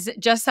story is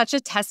just such a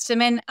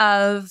testament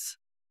of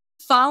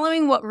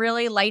following what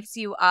really lights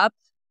you up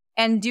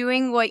and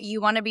doing what you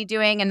want to be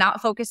doing and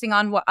not focusing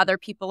on what other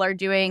people are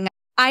doing.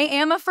 I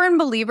am a firm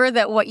believer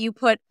that what you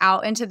put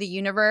out into the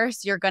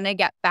universe, you're going to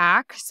get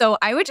back. So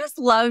I would just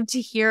love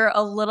to hear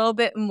a little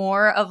bit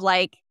more of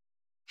like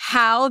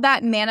how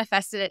that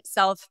manifested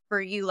itself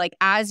for you, like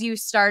as you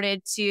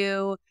started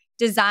to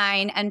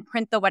design and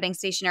print the wedding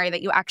stationery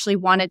that you actually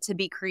wanted to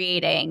be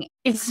creating.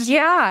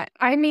 Yeah.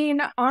 I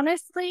mean,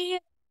 honestly,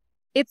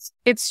 it's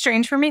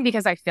strange for me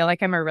because I feel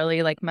like I'm a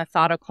really like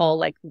methodical,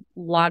 like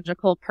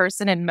logical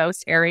person in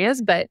most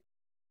areas. But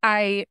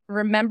I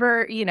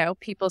remember, you know,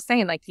 people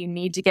saying like, you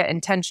need to get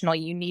intentional,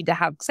 you need to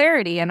have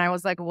clarity. And I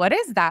was like, what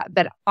is that?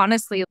 But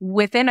honestly,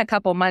 within a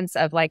couple months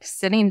of like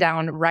sitting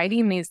down,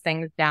 writing these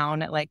things down,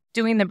 like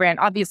doing the brand,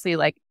 obviously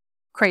like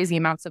crazy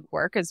amounts of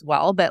work as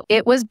well. But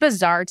it was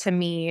bizarre to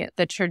me,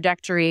 the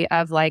trajectory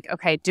of like,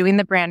 okay, doing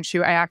the brand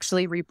shoot. I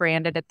actually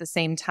rebranded at the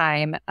same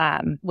time,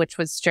 which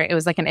was straight. It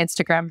was like an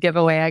Instagram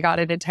giveaway. I got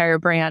an entire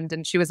brand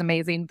and she was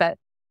amazing. But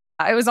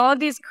it was all of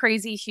these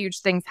crazy, huge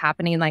things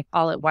happening like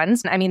all at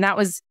once. I mean, that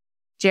was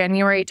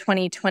January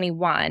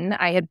 2021.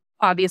 I had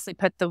obviously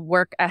put the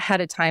work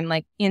ahead of time,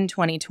 like in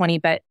 2020,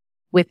 but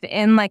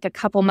within like a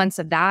couple months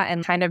of that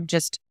and kind of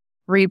just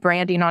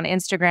rebranding on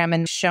Instagram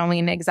and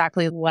showing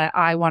exactly what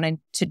I wanted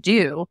to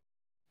do.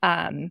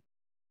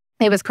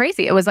 It was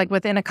crazy. It was like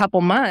within a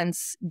couple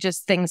months,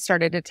 just things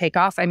started to take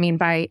off. I mean,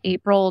 by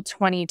April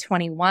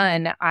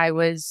 2021, I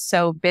was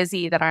so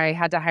busy that I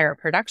had to hire a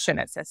production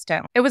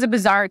assistant. It was a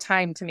bizarre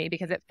time to me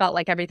because it felt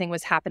like everything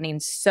was happening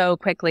so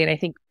quickly. And I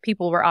think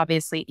people were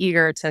obviously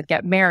eager to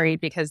get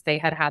married because they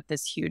had had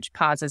this huge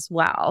pause as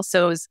well.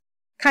 So it was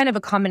kind of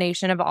a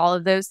combination of all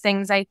of those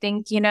things, I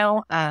think, you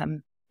know.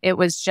 It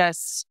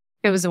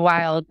was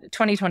wild.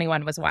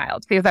 2021 was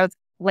wild because I was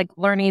like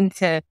learning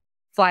to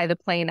fly the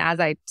plane as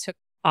I took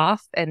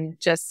off and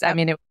just, I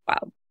mean, it was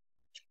wild.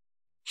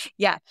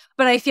 Yeah.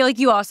 But I feel like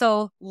you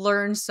also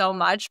learn so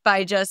much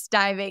by just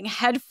diving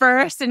head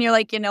first. And you're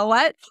like, you know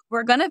what?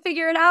 We're going to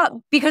figure it out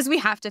because we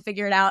have to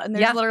figure it out. And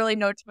there's literally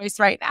no choice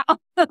right now.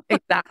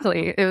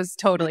 Exactly. It was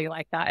totally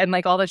like that. And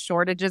like all the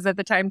shortages at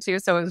the time too.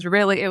 So it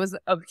was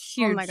a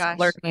huge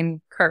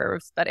learning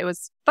curve, but it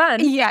was fun.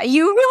 Yeah.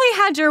 You really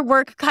had your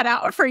work cut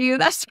out for you.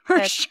 That's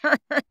for sure.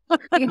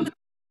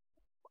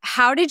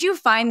 How did you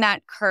find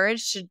that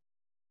courage to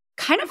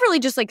kind of really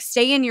just like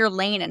stay in your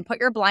lane and put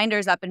your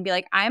blinders up and be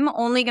like, I'm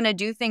only going to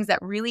do things that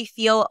really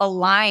feel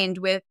aligned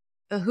with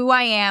who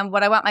I am,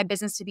 what I want my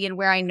business to be, and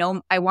where I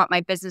know I want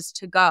my business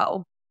to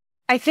go?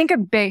 I think a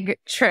big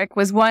trick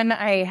was one,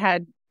 I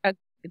had a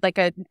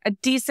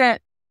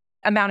decent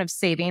amount of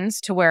savings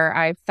to where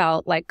I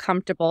felt like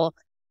comfortable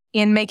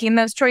in making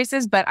those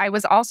choices, but I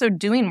was also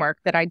doing work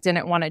that I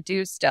didn't want to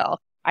do still.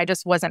 I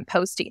just wasn't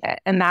posting it.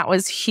 And that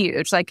was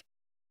huge. Like,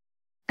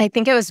 I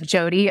think it was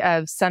Jody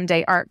of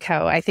Someday Art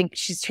Co. I think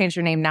she's changed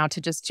her name now to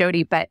just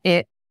Jody, but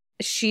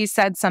she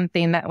said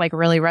something that like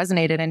really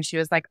resonated. And she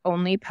was like,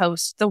 only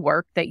post the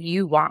work that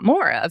you want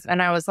more of.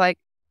 And I was like,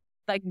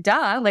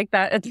 duh, like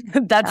that's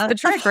the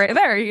trick right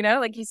there. You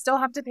know, like you still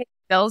have to pay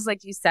bills,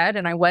 like you said.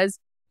 And I was,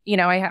 you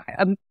know,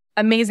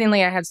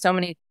 amazingly, I had so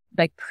many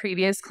like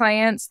previous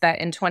clients that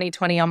in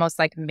 2020 almost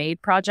like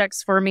made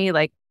projects for me,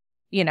 like,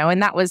 you know,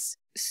 and that was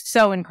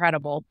so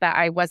incredible that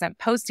I wasn't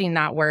posting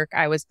that work.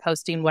 I was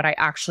posting what I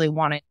actually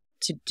wanted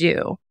to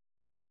do.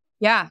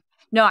 Yeah.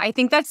 No, I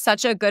think that's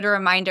such a good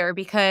reminder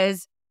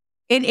because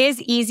it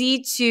is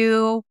easy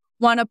to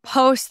want to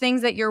post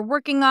things that you're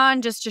working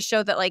on just to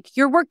show that like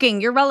you're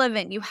working, you're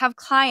relevant, you have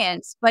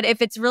clients. But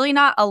if it's really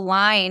not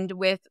aligned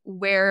with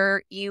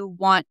where you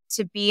want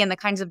to be and the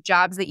kinds of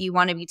jobs that you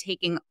want to be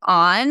taking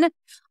on,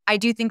 I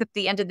do think at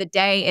the end of the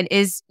day, it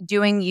is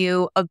doing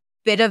you a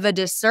bit of a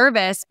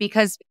disservice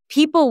because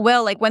people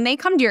will, like when they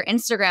come to your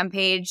Instagram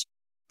page,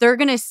 they're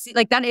going to see,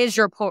 like that is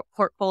your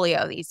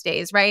portfolio these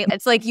days, right?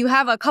 It's like you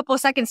have a couple of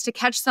seconds to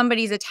catch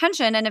somebody's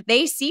attention. And if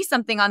they see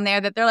something on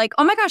there that they're like,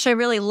 oh my gosh, I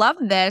really love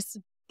this,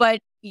 but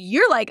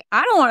you're like,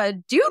 I don't want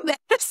to do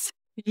this.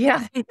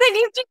 Yeah. Then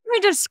you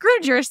kind of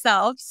screwed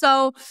yourself.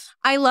 So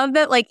I love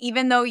that, like,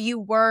 even though you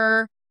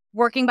were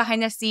working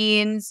behind the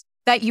scenes,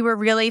 that you were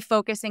really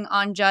focusing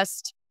on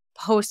just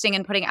posting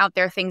and putting out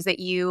there things that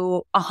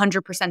you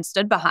 100%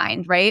 stood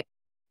behind, right?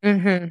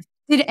 Mm-hmm.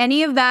 Did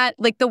any of that,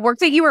 like the work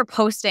that you were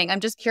posting, I'm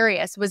just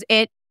curious, was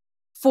it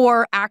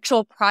for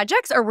actual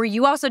projects or were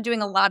you also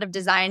doing a lot of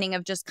designing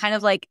of just kind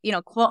of like, you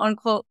know, quote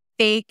unquote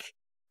fake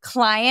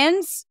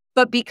clients,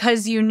 but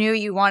because you knew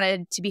you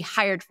wanted to be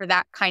hired for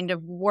that kind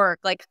of work,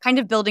 like kind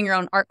of building your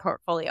own art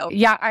portfolio?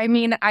 Yeah. I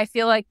mean, I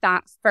feel like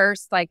that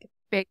first like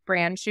big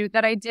brand shoot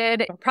that I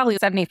did, probably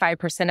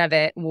 75% of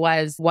it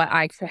was what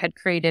I had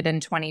created in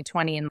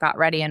 2020 and got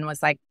ready and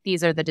was like,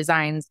 these are the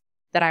designs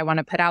that I want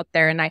to put out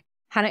there. And I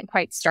hadn't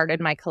quite started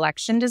my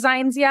collection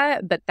designs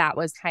yet, but that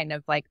was kind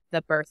of like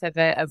the birth of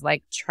it, of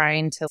like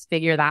trying to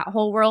figure that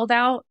whole world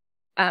out.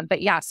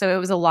 But yeah, so it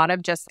was a lot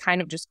of just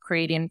kind of just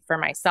creating for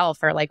myself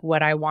or like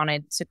what I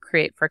wanted to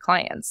create for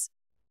clients.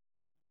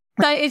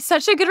 But it's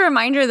such a good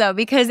reminder though,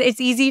 because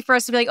it's easy for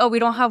us to be like, oh, we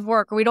don't have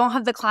work or we don't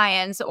have the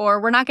clients or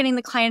we're not getting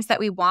the clients that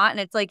we want. And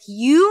it's like,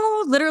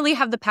 you literally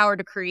have the power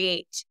to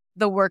create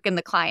the work and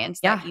the clients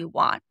that you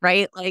want,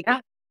 right? Like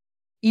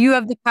you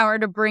have the power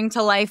to bring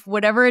to life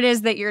whatever it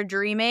is that you're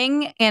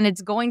dreaming and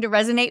it's going to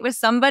resonate with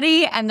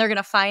somebody and they're going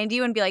to find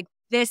you and be like,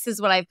 this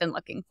is what I've been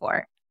looking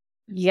for.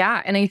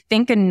 Yeah. And I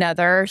think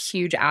another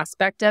huge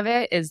aspect of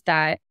it is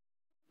that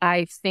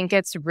I think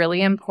it's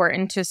really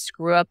important to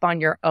screw up on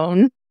your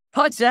own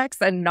projects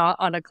and not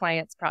on a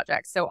client's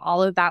project. So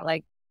all of that,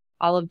 like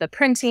all of the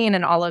printing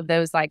and all of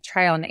those like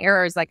trial and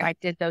errors, like I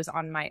did those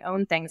on my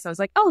own thing. So I was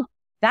like, oh,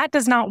 that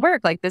does not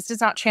work. Like this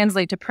does not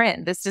translate to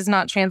print. This does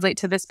not translate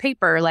to this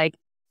paper. Like,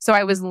 so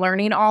I was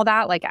learning all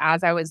that like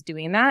as I was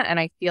doing that. And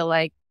I feel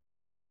like,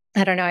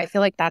 I don't know, I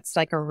feel like that's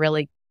like a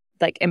really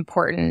like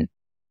important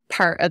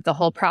part of the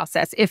whole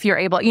process. If you're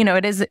able, you know,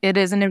 it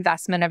is an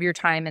investment of your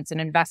time. It's an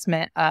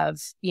investment of,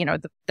 you know,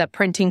 the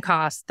printing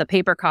costs, the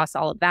paper costs,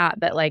 all of that.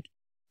 But like,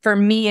 for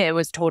me, it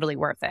was totally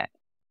worth it.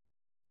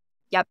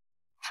 Yep.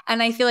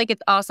 And I feel like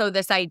it's also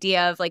this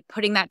idea of like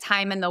putting that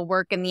time and the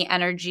work and the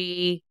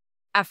energy,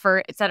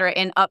 effort, et cetera,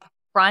 in up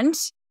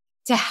front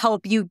to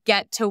help you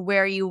get to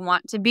where you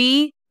want to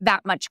be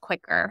that much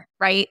quicker,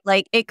 right?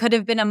 Like it could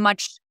have been a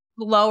much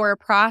slower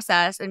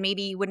process and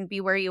maybe you wouldn't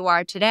be where you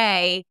are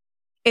today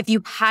if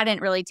you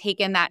hadn't really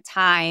taken that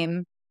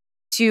time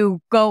to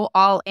go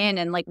all in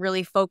and like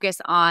really focus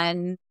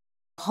on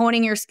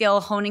honing your skill,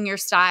 honing your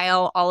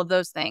style, all of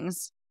those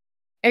things.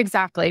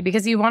 Exactly,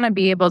 because you want to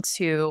be able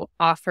to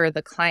offer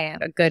the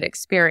client a good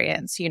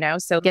experience, you know?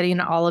 So getting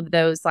all of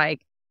those,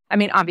 like, I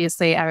mean,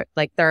 obviously,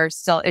 like there are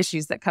still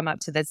issues that come up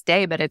to this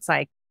day, but it's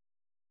like,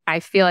 I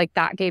feel like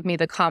that gave me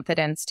the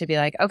confidence to be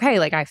like, okay,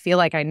 like I feel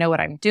like I know what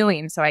I'm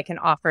doing. So I can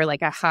offer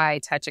like a high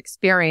touch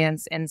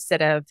experience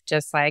instead of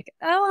just like,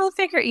 oh, I'll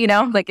figure, you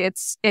know, like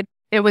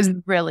it was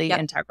really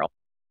integral.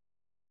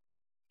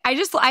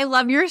 I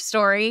love your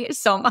story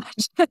so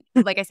much.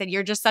 Like I said,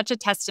 you're just such a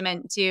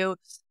testament to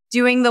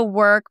doing the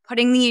work,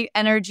 putting the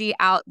energy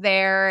out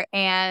there,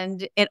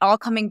 and it all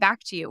coming back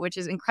to you, which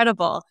is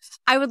incredible.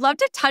 I would love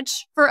to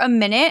touch for a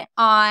minute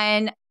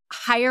on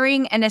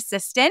hiring an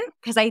assistant,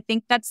 because I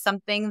think that's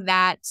something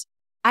that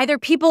either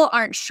people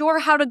aren't sure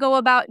how to go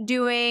about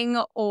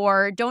doing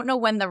or don't know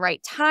when the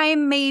right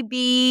time may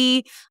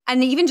be.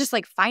 And even just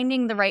like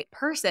finding the right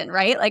person,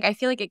 right? Like I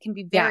feel like it can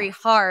be very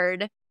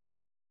hard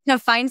to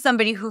find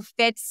somebody who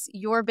fits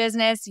your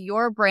business,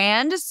 your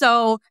brand.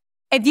 So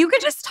if you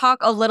could just talk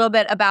a little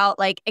bit about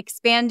like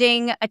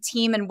expanding a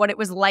team and what it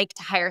was like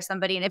to hire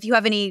somebody, and if you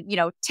have any, you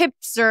know,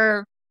 tips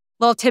or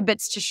little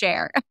tidbits to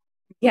share.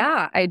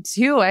 Yeah, I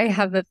do. I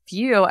have a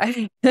few.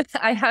 I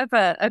have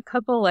a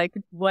couple like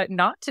what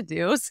not to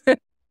do.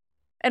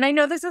 And I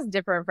know this is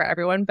different for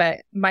everyone,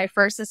 but my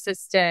first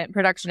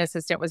production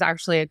assistant was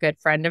actually a good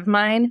friend of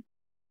mine.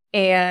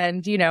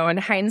 And, you know, in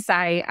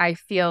hindsight, I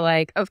feel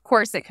like, of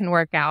course it can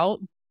work out,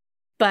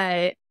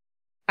 but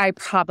I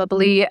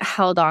probably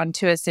held on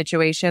to a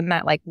situation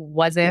that like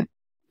wasn't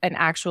an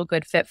actual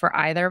good fit for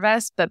either of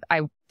us, but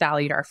I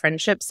valued our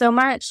friendship so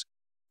much.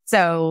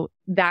 So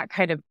that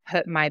kind of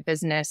put my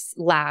business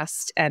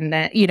last. And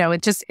then, you know,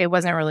 it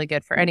wasn't really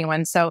good for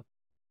anyone. So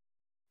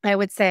I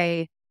would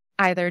say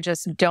either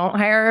just don't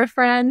hire a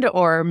friend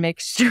or make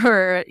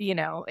sure, you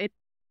know,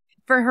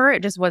 for her,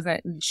 it just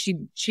wasn't, she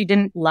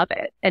didn't love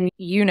it. And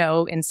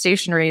in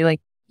stationery,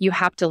 like you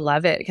have to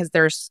love it because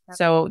there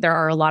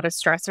are a lot of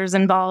stressors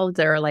involved.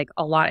 There are like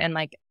a lot. And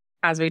like,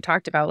 as we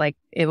talked about, like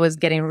it was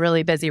getting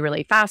really busy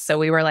really fast. So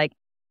we were like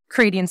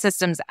creating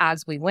systems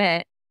as we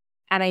went.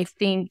 And I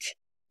think,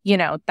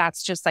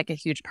 that's just like a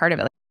huge part of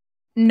it. Like,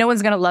 no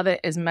one's going to love it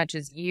as much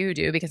as you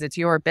do because it's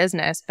your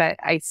business. But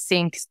I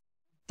think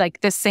like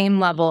the same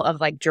level of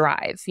like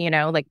drive,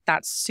 like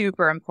that's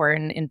super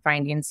important in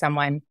finding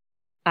someone.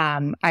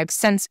 I've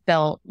since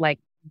built like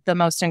the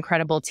most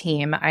incredible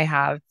team. I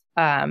have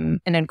an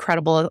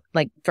incredible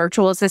like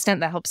virtual assistant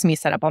that helps me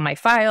set up all my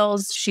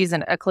files. She's a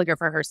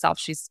calligrapher herself.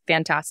 She's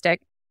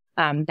fantastic.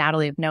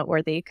 Natalie of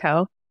Noteworthy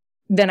Co.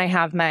 Then I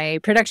have my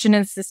production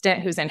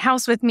assistant who's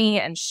in-house with me,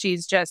 and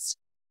she's just,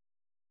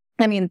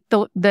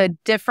 the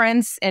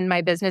difference in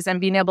my business and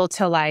being able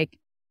to like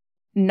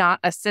not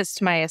assist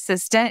my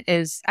assistant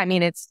is,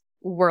 it's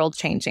world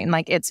changing.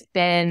 Like it's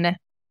been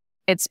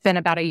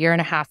about a year and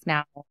a half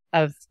now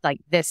of like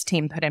this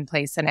team put in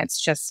place. And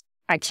it's just,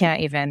 I can't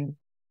even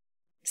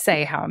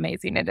say how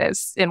amazing it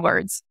is in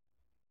words.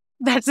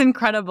 That's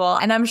incredible.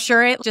 And I'm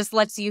sure it just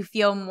lets you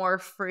feel more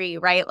free,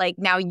 right? Like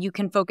now you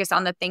can focus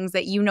on the things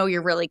that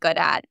you're really good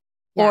at.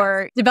 Yeah.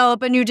 Or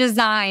develop a new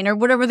design or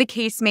whatever the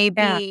case may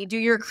be. Yeah. Do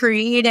your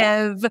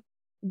creative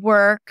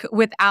work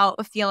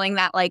without feeling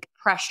that like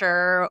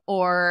pressure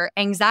or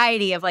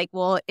anxiety of like,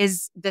 well,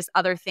 is this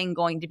other thing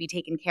going to be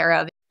taken care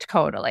of?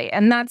 Totally.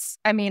 And that's,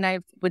 I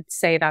would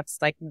say that's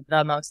like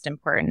the most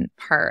important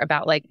part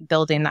about like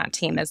building that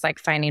team is like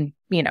finding,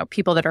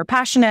 people that are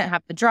passionate,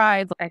 have the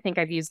drive. I think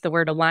I've used the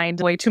word aligned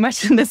way too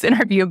much in this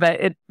interview, but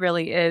it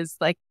really is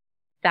like,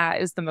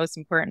 that is the most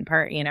important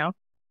part, Yep,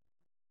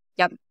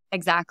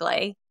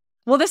 exactly.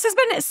 Well, this has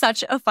been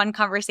such a fun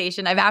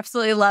conversation. I've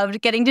absolutely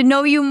loved getting to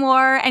know you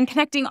more and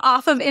connecting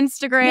off of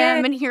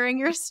Instagram and hearing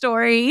your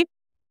story.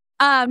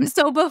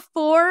 So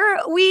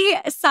before we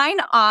sign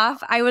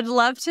off, I would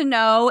love to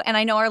know, and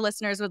I know our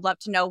listeners would love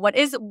to know, what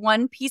is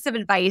one piece of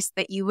advice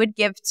that you would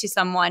give to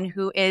someone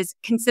who is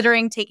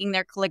considering taking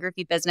their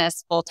calligraphy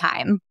business full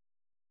time?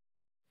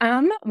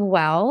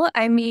 Well,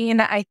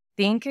 I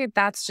think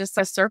that's just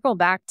a circle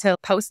back to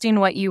posting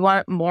what you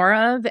want more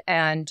of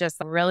and just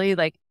really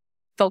like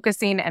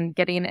focusing and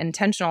getting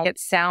intentional. It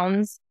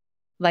sounds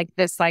like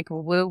this like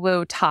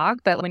woo-woo talk,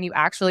 but when you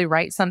actually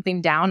write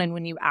something down and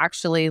when you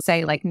actually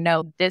say like,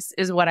 no, this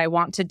is what I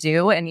want to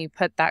do, and you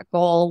put that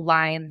goal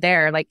line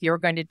there, like you're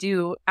going to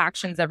do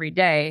actions every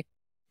day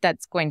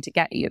that's going to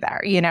get you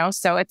there,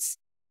 So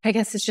I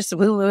guess it's just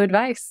woo-woo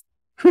advice.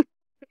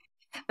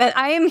 But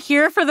I am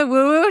here for the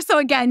woo-woo. So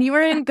again, you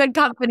are in good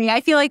company. I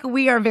feel like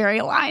we are very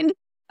aligned.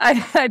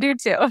 I do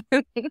too.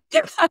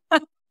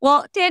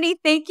 Well, Dani,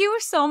 thank you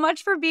so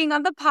much for being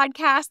on the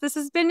podcast. This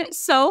has been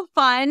so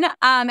fun.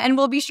 And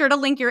we'll be sure to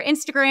link your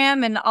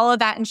Instagram and all of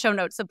that in show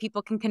notes so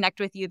people can connect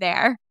with you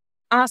there.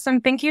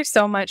 Awesome. Thank you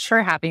so much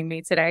for having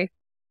me today.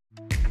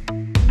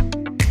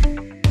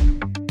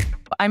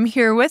 I'm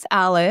here with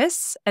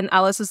Alice, and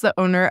Alice is the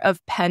owner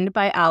of Penned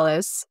by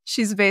Alice.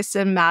 She's based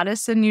in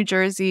Madison, New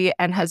Jersey,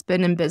 and has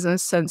been in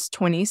business since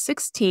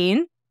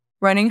 2016,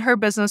 running her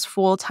business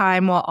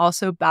full-time while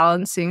also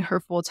balancing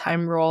her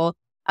full-time role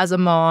as a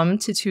mom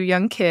to 2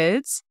 young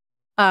kids.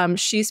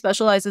 She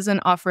specializes in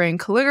offering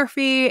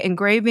calligraphy,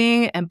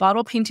 engraving, and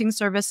bottle painting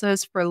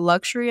services for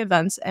luxury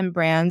events and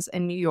brands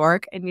in New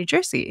York and New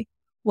Jersey.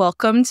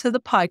 Welcome to the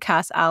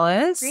podcast,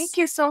 Alice. Thank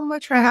you so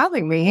much for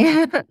having me.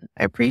 I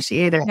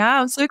appreciate it. Yeah,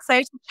 I'm so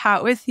excited to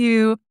chat with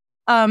you.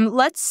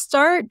 Let's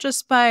start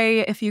just by,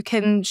 if you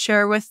can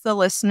share with the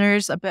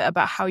listeners a bit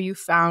about how you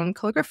found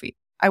calligraphy.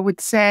 I would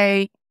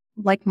say,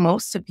 like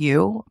most of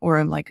you,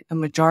 or like a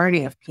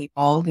majority of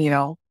people,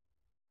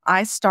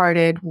 I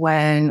started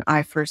when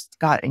I first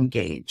got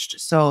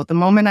engaged. So the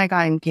moment I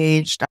got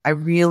engaged, I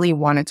really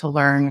wanted to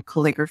learn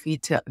calligraphy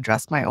to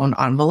address my own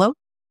envelope.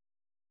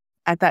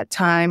 At that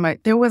time,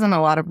 there wasn't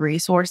a lot of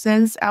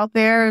resources out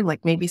there,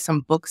 like maybe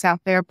some books out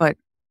there, but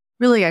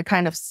really I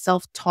kind of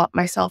self-taught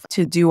myself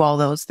to do all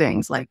those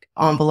things like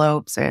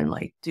envelopes and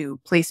like do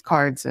place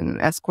cards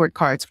and escort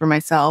cards for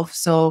myself.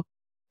 So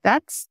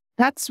that's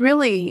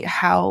really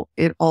how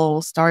it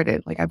all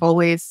started. Like I've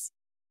always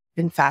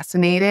been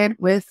fascinated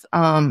with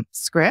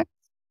script,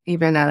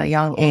 even at a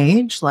young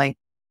age. Like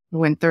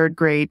when 3rd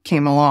grade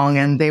came along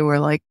and they were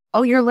like,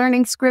 "Oh, you're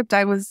learning script,"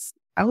 I was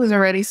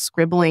already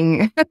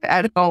scribbling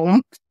at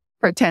home,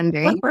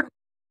 pretending.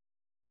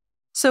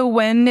 So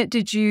when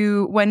did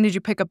you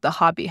pick up the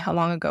hobby? How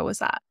long ago was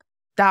that?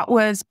 That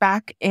was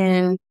back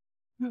in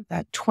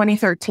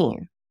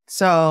 2013.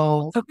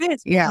 So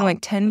yeah, like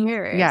 10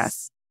 years.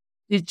 Yes.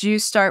 Did you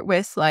start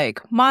with like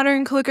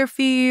modern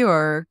calligraphy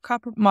or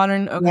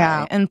modern? Okay.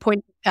 Yeah. And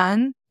pointed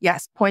pen?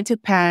 Yes.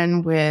 Pointed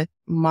pen with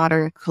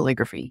modern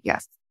calligraphy.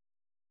 Yes.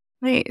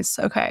 Nice.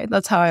 Okay.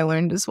 That's how I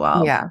learned as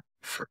well. Yeah.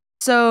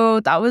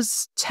 So that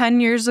was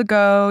 10 years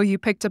ago. You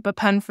picked up a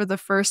pen for the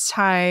first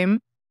time.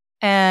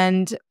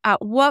 And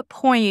at what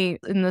point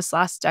in this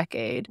last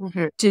decade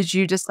did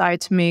you decide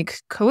to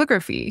make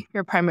calligraphy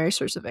your primary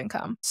source of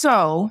income?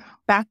 So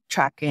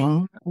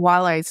backtracking,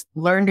 while I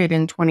learned it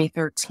in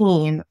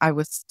 2013, I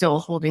was still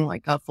holding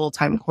like a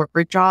full-time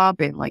corporate job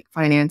in like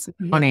finance and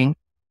accounting.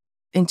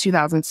 In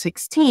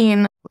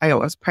 2016, I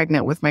was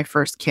pregnant with my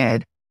first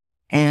kid,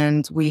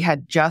 and we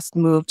had just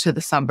moved to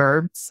the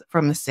suburbs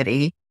from the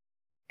city.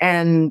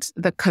 And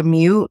the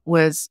commute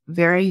was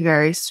very,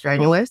 very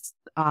strenuous.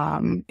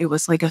 It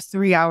was like a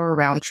 3-hour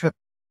round trip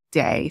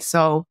day.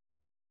 So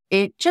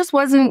it just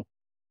wasn't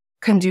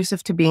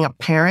conducive to being a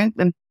parent.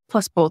 And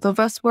plus, both of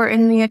us were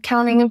in the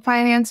accounting and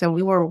finance, and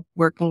we were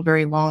working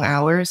very long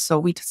hours. So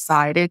we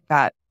decided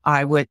that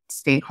I would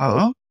stay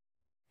home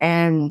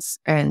and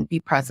be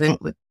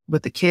present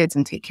with the kids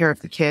and take care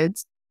of the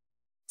kids.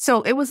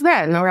 So it was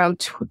then around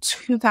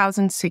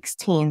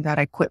 2016 that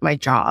I quit my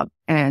job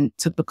and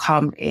to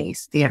become a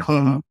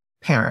stay-at-home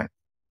parent.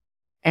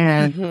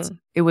 And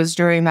it was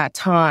during that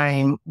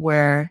time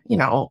where,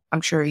 I'm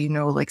sure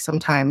like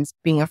sometimes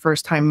being a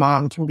first-time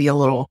mom can be a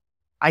little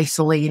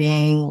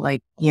isolating,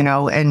 like,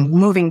 and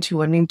moving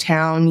to a new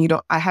town,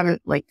 I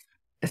haven't like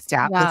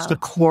established a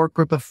core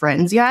group of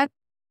friends yet.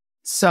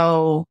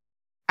 So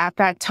at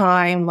that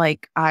time,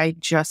 like I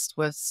just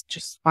was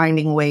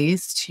finding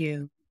ways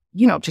to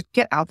just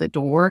get out the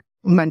door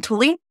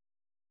mentally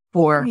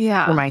for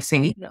my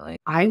sake. Definitely.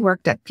 I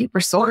worked at Paper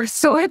Source.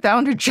 So I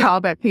found a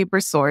job at Paper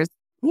Source,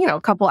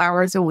 a couple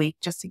hours a week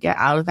just to get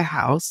out of the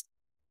house.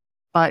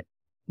 But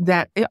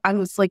I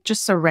was like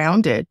just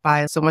surrounded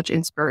by so much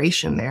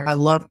inspiration there. I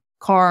love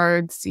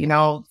cards,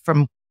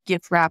 from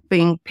gift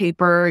wrapping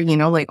paper,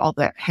 like all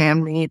that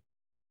handmade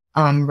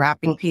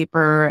wrapping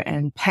paper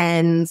and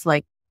pens.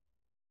 Like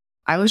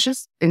I was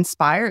just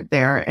inspired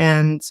there.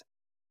 And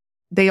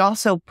they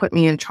also put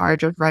me in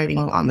charge of writing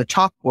on the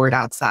chalkboard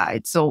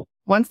outside. So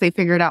once they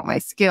figured out my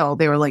skill,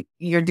 they were like,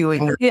 you're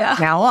doing it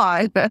now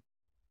on.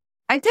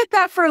 I did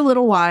that for a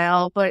little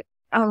while, but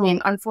I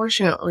mean,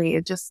 unfortunately,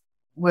 it just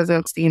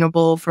wasn't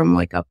sustainable from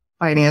like a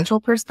financial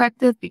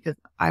perspective because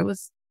I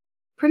was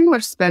pretty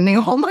much spending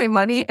all my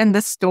money in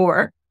the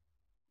store.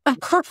 I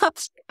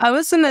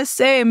was going to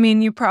say, I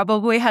mean, you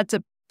probably had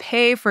to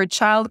pay for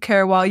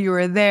childcare while you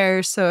were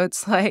there. So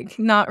it's like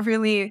not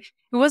really...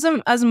 It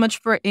wasn't as much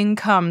for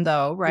income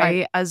though,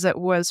 right? As it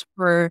was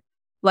for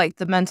like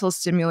the mental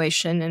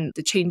stimulation and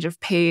the change of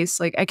pace.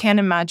 Like I can't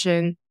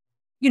imagine,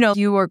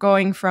 you were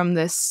going from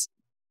this,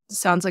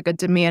 sounds like a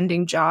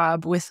demanding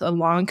job with a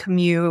long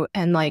commute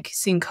and like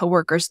seeing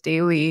coworkers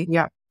daily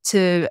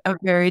to a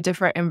very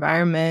different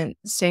environment,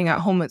 staying at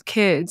home with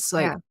kids.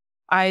 Like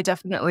I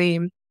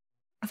definitely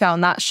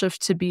found that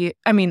shift to be,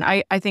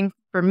 I think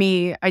for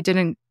me, I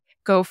didn't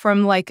go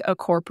from like a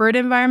corporate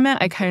environment.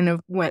 I kind of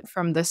went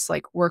from this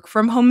like work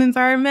from home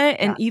environment.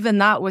 And even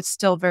that was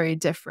still very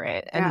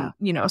different and,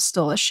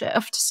 still a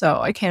shift. So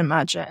I can't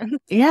imagine.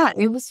 Yeah,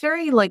 it was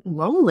very like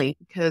lonely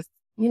because,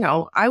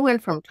 I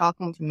went from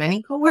talking to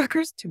many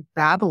coworkers to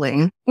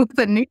babbling with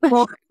a new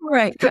one.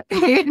 Right.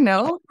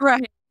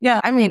 Right.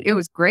 Yeah. I mean, it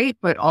was great,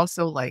 but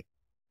also like,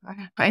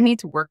 I need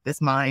to work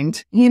this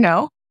mind,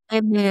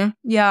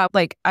 Yeah,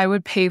 like I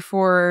would pay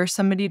for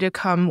somebody to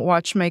come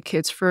watch my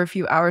kids for a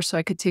few hours so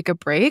I could take a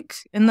break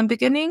in the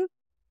beginning.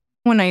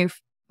 When I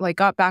like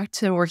got back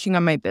to working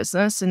on my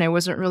business and I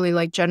wasn't really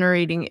like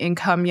generating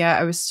income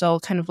yet, I was still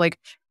kind of like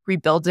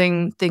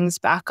rebuilding things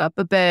back up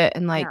a bit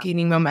and like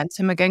gaining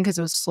momentum again because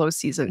it was a slow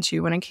season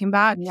too when I came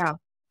back. Yeah.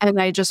 And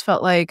I just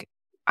felt like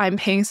I'm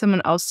paying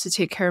someone else to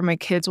take care of my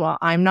kids while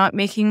I'm not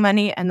making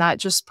money. And that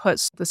just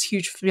puts this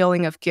huge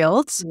feeling of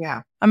guilt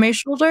on my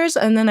shoulders.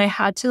 And then I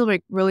had to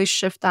like really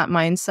shift that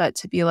mindset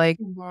to be like,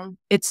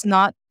 that's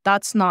not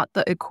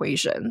the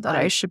equation that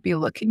I should be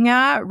looking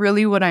at.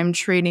 Really what I'm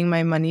trading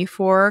my money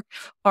for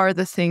are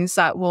the things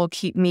that will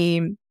keep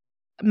me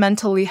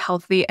mentally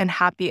healthy and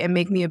happy and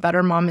make me a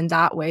better mom in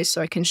that way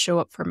so I can show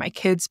up for my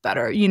kids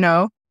better,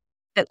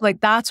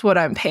 Like that's what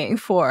I'm paying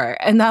for.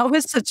 And that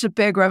was such a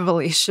big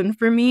revelation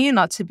for me,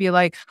 not to be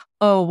like,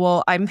 oh,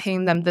 well, I'm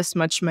paying them this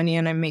much money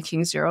and I'm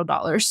making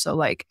 $0.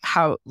 So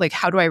how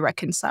do I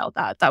reconcile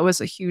that? That was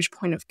a huge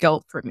point of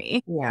guilt for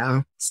me.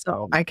 Yeah.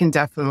 So I can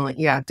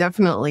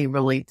definitely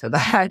relate to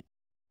that.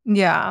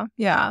 Yeah.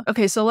 Yeah.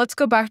 Okay. So let's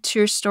go back to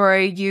your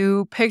story.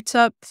 You picked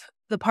up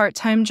the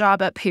part-time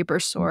job at Paper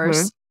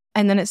Source.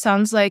 And then it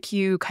sounds like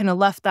you kind of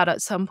left that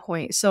at some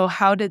point. So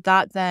how did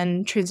that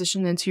then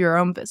transition into your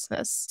own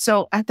business?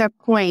 So at that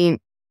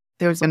point,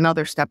 there was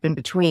another step in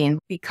between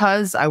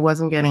because I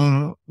wasn't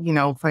getting,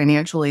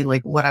 financially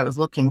like what I was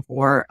looking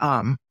for.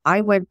 I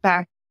went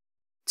back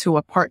to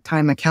a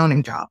part-time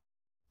accounting job,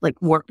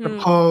 like work from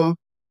home.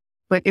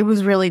 But it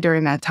was really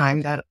during that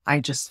time that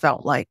I just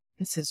felt like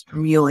this is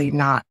really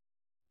not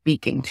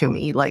speaking to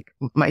me, like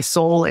my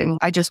soul. And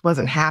I just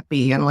wasn't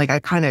happy. And like I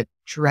kind of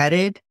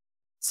dreaded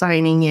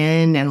signing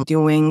in and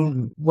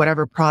doing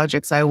whatever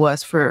projects I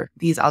was for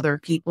these other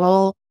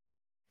people.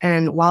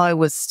 And while I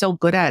was still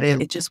good at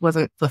it, it just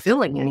wasn't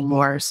fulfilling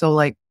anymore. So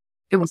like,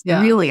 it was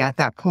really at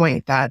that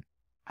point that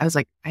I was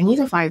like, I need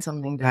to find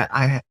something that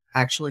I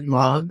actually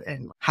love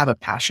and have a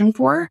passion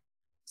for.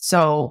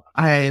 So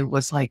I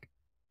was like,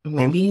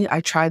 maybe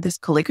I try this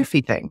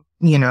calligraphy thing,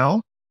 you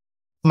know?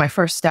 My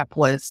first step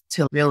was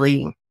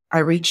I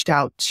reached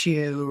out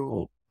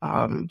to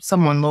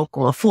someone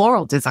local, a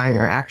floral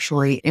designer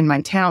actually in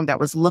my town that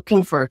was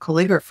looking for a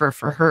calligrapher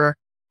for her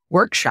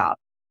workshop.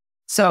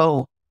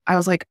 So I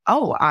was like,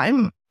 oh,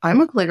 I'm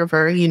a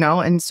calligrapher, you know?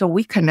 And so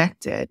we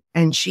connected,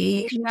 and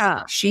she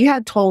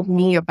had told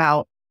me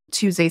about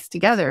Tuesdays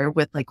Together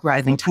with like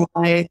Rising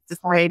Tide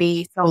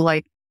Society. So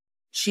like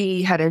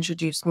she had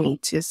introduced me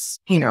to,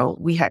 you know,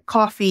 we had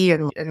coffee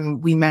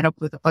and we met up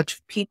with a bunch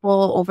of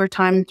people over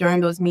time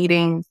during those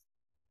meetings.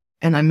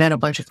 And I met a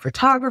bunch of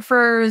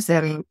photographers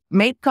and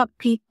makeup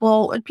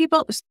people and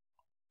people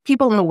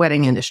in the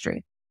wedding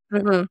industry.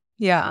 Mm-hmm.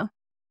 Yeah.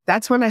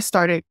 That's when I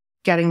started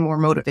getting more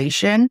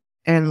motivation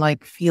and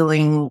like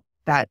feeling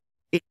that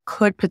it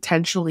could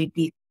potentially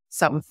be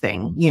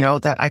something, you know,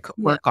 that I could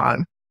work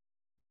on.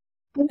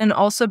 And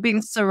also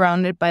being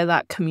surrounded by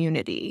that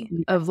community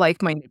of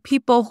like-minded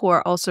people who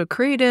are also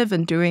creative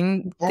and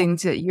doing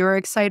things that you're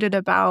excited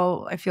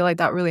about. I feel like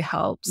that really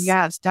helps.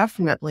 Yes,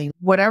 definitely.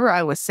 Whatever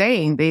I was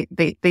saying,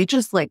 they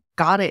just like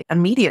got it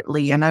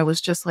immediately. And I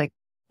was just like,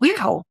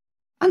 wow,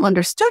 I'm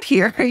understood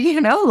here, you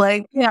know,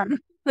 like,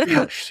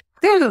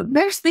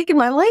 they're speaking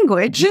my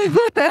language.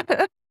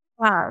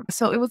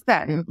 So it was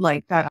then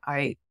like that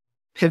I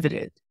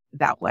pivoted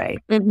that way.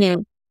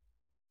 Mm-hmm.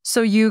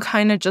 So you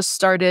kind of just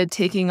started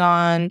taking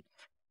on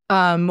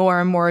more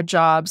and more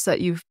jobs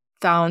that you've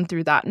found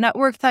through that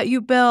network that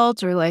you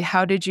built, or like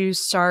how did you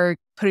start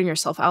putting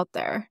yourself out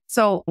there?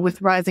 So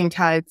with Rising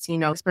Tides, you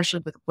know,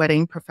 especially with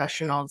wedding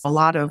professionals, a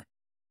lot of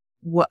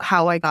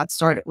how I got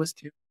started was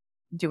through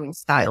doing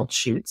styled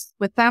shoots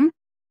with them.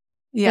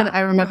 Yeah. And I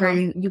remember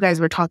you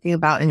guys were talking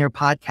about in your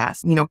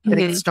podcast, you know,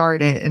 getting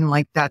started, and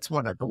like that's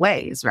one of the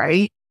ways,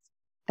 right?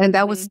 And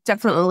that was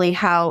definitely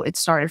how it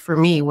started for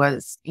me,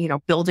 was, you know,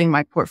 building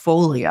my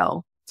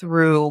portfolio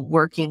through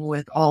working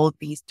with all of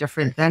these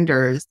different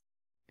vendors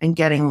and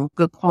getting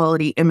good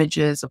quality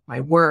images of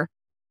my work.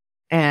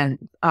 And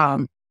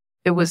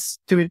it was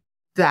through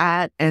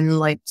that and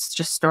like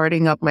just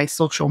starting up my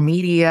social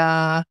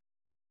media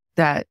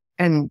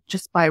and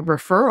just by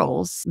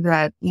referrals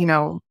that, you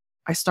know,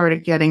 I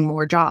started getting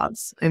more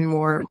jobs and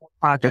more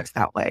projects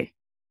that way.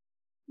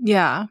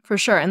 Yeah, for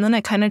sure. And then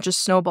it kind of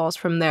just snowballs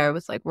from there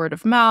with like word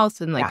of mouth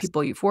and like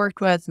people you've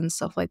worked with and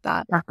stuff like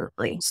that.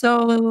 Definitely.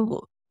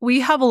 So we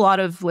have a lot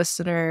of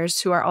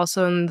listeners who are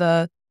also in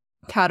the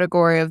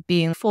category of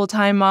being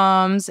full-time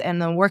moms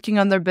and then working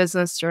on their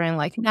business during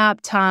like nap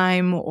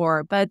time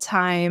or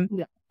bedtime.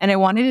 Yeah. And I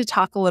wanted to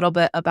talk a little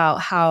bit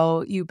about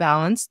how you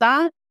balance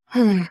that.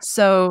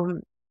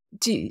 So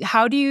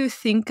how do you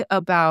think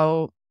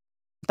about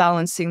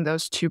balancing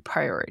those two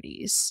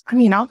priorities? I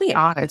mean, I'll be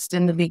honest,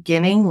 in the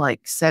beginning,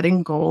 like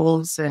setting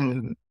goals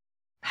and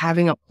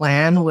having a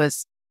plan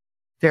was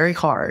very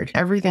hard.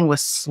 Everything was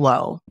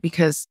slow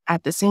because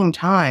at the same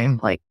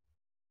time, like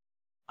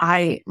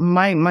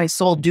my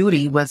sole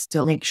duty was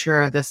to make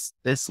sure this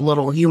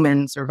little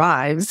human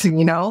survives,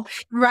 you know?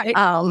 Right.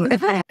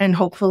 And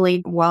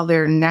hopefully while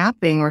they're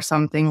napping or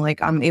something,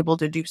 like I'm able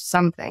to do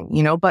something,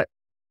 you know, but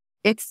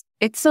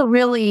it's a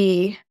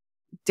really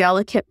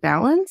delicate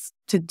balance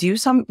to do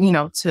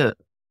to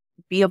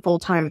be a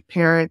full-time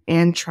parent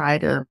and try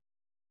to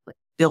like,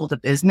 build a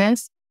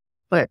business.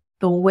 But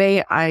the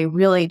way I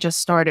really just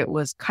started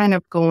was kind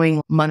of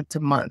going month to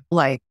month.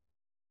 Like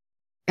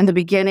in the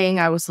beginning,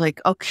 I was like,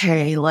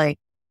 okay, like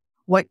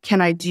what can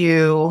I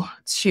do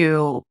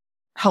to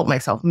help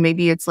myself?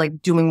 Maybe it's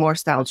like doing more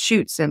styled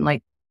shoots, and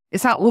like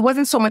it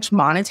wasn't so much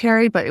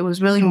monetary, but it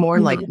was really more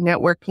like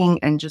networking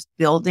and just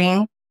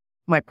building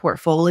my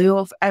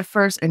portfolio at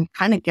first and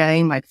kind of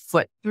getting my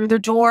foot through the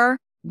door,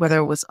 whether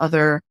it was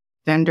other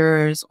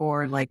vendors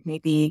or like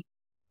maybe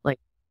like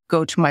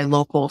go to my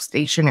local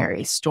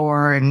stationery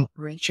store and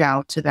reach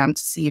out to them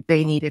to see if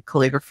they needed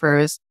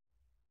calligraphers.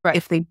 Right.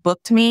 If they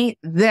booked me,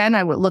 then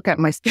I would look at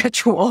my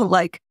schedule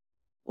like,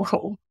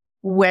 whoa,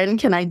 when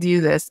can I do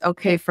this?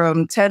 Okay,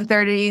 from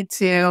 10:30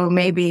 to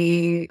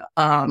maybe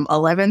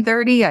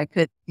 11:30, I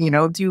could, you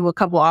know, do a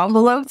couple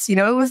envelopes. You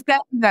know, it was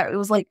that it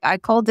was like I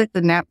called it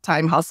the nap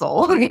time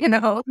hustle, you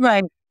know?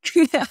 Right.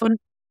 Yeah.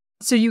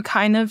 So you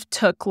kind of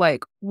took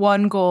like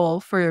one goal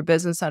for your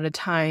business at a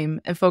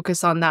time and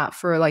focus on that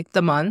for like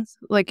the month,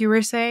 like you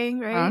were saying,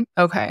 right?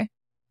 Okay.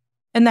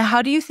 And then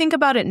how do you think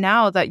about it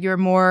now that you're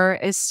more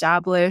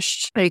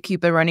established? Like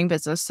you've been running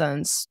business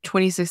since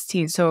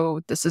 2016. So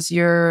this is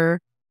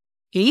your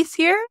 8th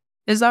year?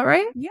 Is that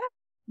right?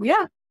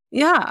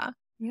 Yeah.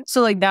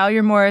 So like now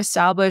you're more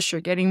established,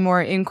 you're getting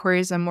more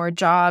inquiries and more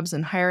jobs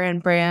and higher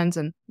end brands.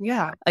 And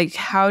like,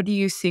 how do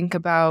you think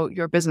about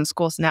your business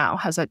goals now?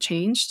 Has that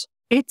changed?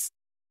 It's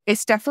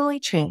definitely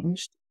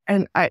changed.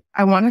 And I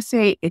want to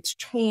say it's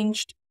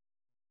changed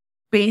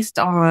based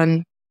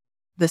on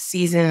the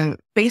season,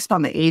 based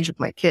on the age of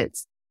my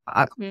kids.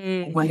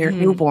 When they're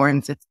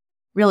newborns, it's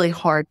really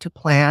hard to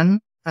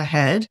plan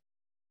ahead.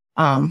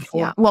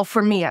 Well,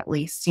 for me at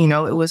least, you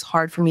know, it was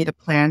hard for me to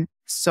plan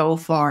so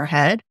far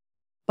ahead.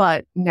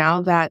 But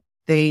now that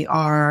they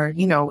are,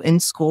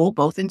 in school,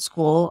 both in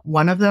school,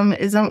 one of them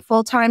isn't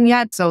full time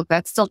yet. So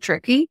that's still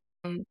tricky.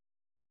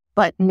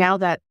 But now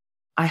that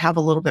I have a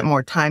little bit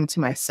more time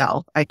to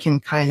myself, I can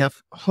kind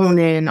of hone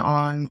in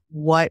on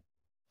what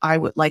I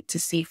would like to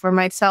see for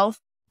myself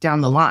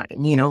down the line,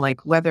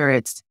 like whether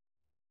it's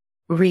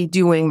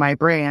redoing my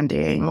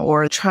branding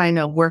or trying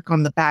to work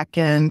on the back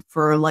end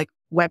for like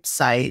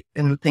website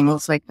and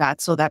things like that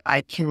so that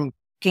I can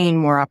gain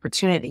more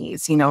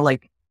opportunities,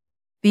 like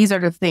these are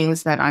the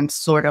things that I'm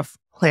sort of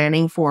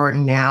planning for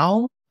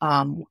now.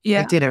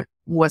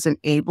 Wasn't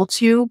able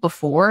to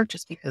before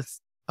just because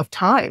of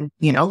time,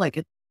 like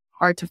it's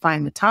hard to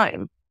find the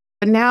time.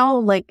 But now,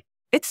 like,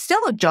 it's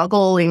still a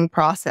juggling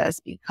process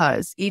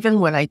because even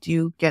when I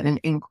do get an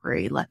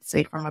inquiry, let's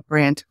say from a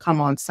brand to come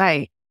on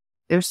site,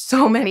 there's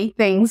so many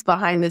things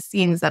behind the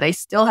scenes that I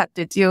still have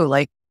to do,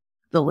 like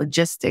the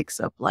logistics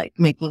of like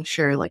making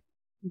sure like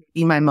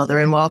my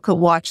mother-in-law could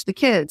watch the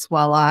kids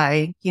while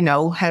I,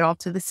 head off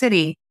to the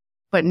city.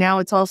 But now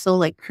it's also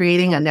like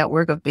creating a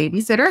network of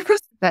babysitters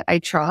that I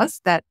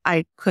trust that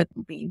I could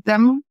leave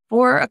them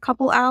for a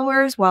couple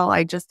hours while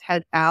I just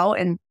head out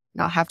and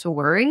not have to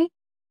worry.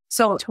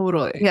 So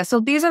Totally. yeah.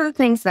 So these are the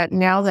things that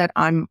now that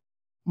I'm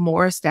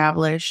more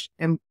established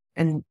and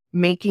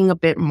making a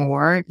bit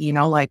more,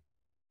 like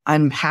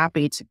I'm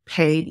happy to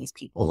pay these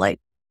people, like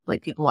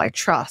people I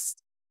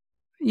trust.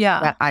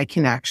 Yeah. That I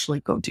can actually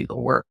go do the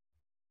work.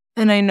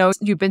 And I know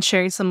you've been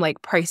sharing some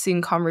like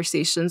pricing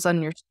conversations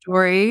on your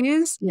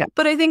stories. Yeah.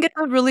 But I think it's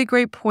a really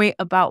great point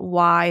about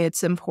why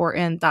it's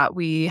important that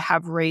we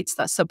have rates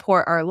that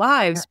support our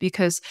lives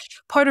because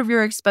part of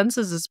your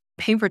expenses is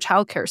paying for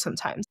childcare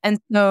sometimes. And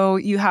so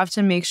you have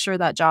to make sure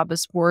that job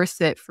is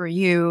worth it for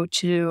you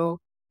to,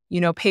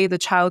 pay the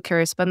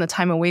childcare, spend the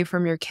time away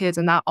from your kids,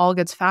 and that all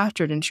gets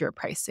factored into your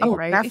pricing,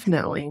 right?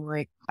 Definitely.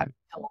 Like I'm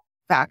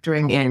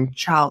factoring in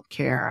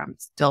childcare. I'm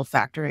still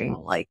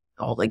factoring like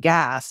all the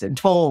gas and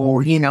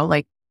toll,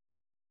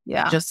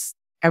 just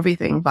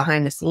everything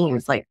behind the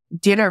scenes, like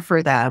dinner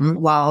for them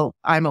while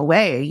I'm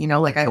away,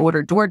 like I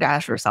order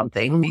DoorDash or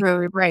something.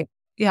 Really, right.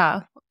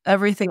 Yeah.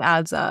 Everything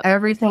adds up.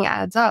 Everything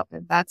adds up.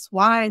 And that's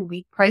why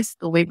we price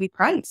the way we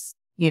price,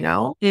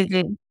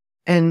 Mm-hmm.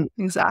 And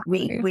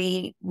exactly.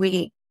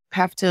 We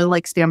have to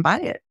like stand by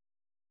it.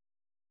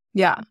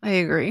 Yeah, I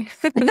agree.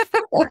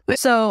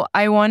 So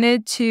I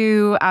wanted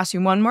to ask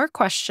you one more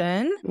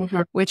question,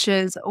 which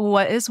is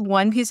what is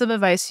one piece of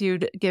advice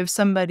you'd give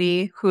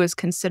somebody who is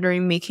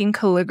considering making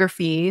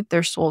calligraphy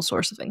their sole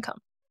source of income?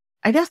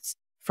 I guess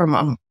from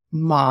a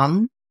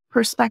mom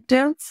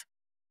perspective,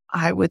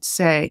 I would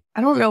say, I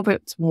don't know if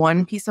it's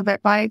one piece of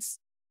advice,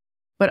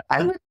 but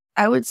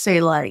I would say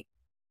like,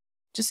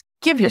 just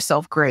give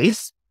yourself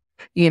grace.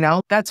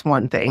 That's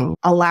one thing.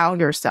 Allow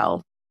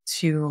yourself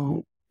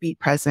to be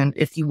present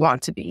if you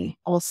want to be.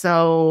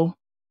 Also,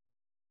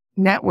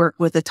 network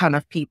with a ton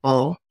of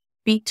people.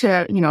 Speak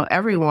to,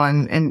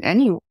 everyone and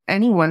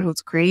anyone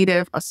who's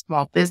creative, a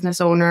small business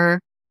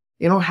owner.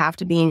 You don't have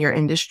to be in your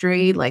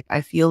industry. Like,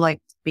 I feel like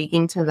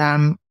speaking to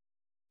them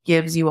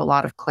gives you a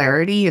lot of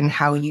clarity in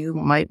how you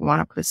might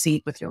want to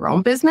proceed with your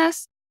own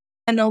business.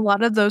 And a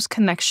lot of those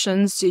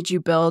connections, did you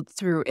build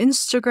through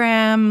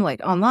Instagram,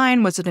 like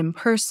online? Was it in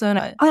person?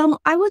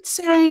 I would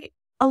say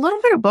a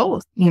little bit of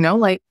both.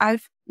 Like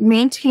I've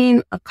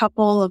maintained a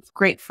couple of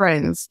great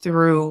friends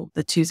through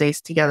the Tuesdays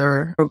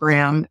Together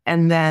program.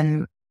 And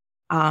then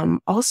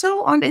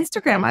also on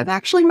Instagram, I've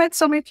actually met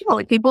so many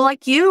people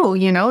like you,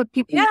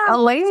 people,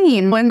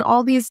 Elaine, and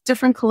all these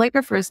different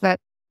calligraphers that,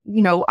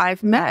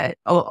 I've met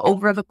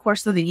over the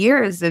course of the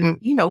years. And,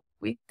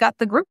 we got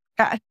the group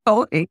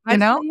going,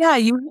 Yeah.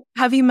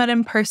 Have you met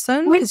in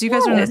person? Because you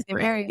guys are in the same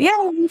area.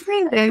 Yeah,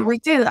 we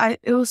did.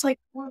 It was like,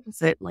 what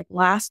was it? Like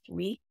last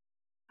week?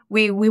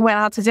 We went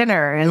out to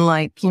dinner and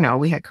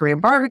we had Korean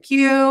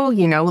barbecue,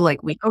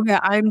 Okay,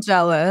 I'm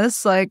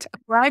jealous. Like,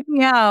 drag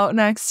me out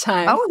next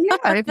time. Oh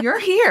yeah, if you're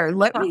here,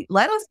 let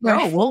us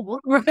know. We'll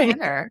go to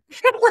dinner.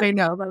 I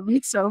know, that'd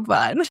be so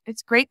fun.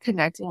 It's great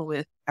connecting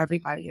with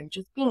everybody and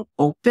just being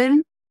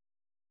open.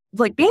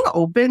 Like being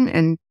open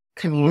and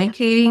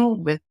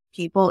communicating with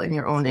people in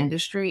your own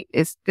industry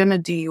is gonna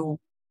do you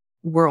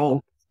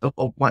world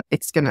of what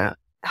it's gonna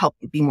help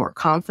you be more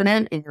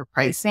confident in your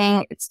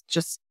pricing.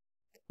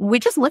 We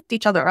just lift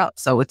each other up.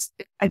 So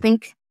I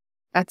think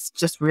that's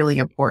just really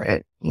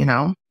important,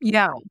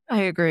 Yeah,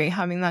 I agree.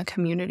 Having that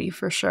community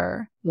for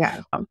sure.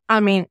 Yeah.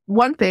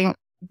 One thing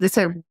they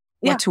said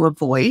what to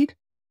avoid,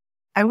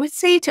 I would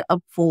say to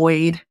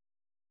avoid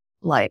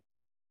like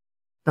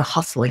the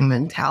hustling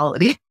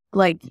mentality,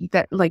 like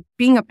that, like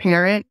being a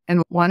parent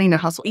and wanting to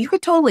hustle. You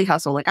could totally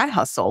hustle. Like I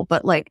hustle,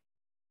 but like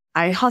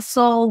I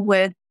hustle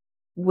with,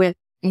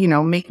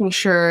 making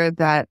sure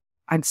that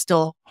I'm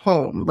still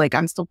home. Like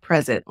I'm still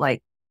present.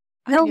 Like,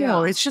 I don't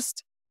know. It's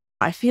just,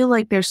 I feel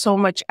like there's so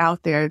much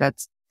out there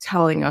that's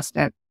telling us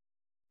that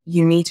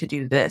you need to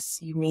do this,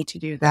 you need to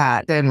do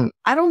that. And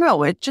I don't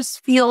know. It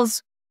just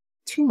feels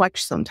too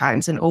much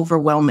sometimes and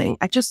overwhelming.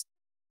 I just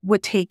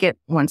would take it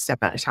one step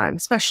at a time,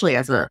 especially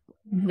as a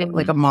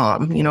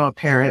mom, a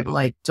parent.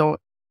 Like, don't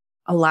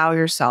allow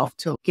yourself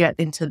to get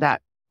into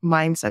that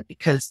mindset,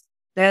 because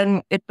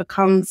then it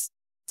becomes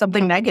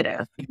something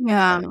negative.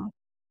 Yeah.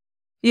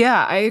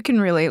 Yeah, I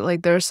can relate.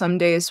 Like, there are some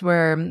days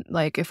where,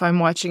 like, if I'm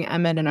watching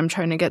Emmett and I'm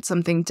trying to get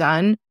something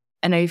done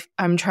and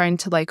I'm trying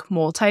to, like,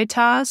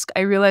 multitask,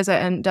 I realize I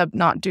end up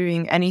not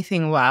doing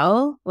anything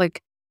well.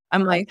 Like,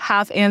 I'm, like,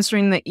 half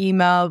answering the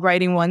email,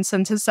 writing one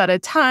sentence at a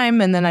time,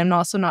 and then I'm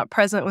also not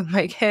present with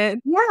my kid.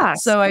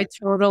 Yes. So I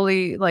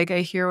totally, like, I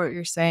hear what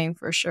you're saying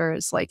for sure.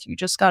 It's like, you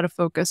just got to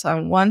focus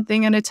on one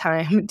thing at a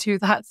time, do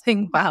that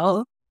thing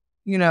well,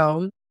 you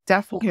know?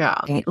 Definitely.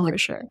 Yeah, Like, for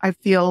sure. I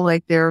feel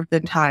like there have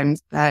been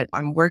times that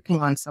I'm working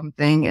on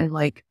something and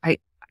like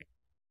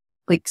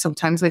like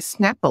sometimes I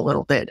snap a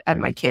little bit at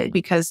my kid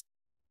because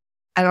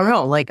I don't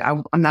know, like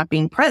I'm not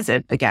being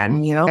present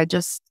again, I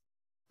just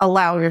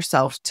allow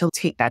yourself to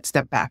take that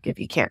step back if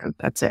you can.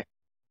 That's it.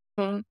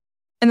 Mhm.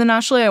 And then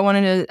actually, I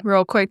wanted to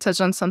real quick touch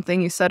on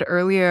something you said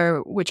earlier,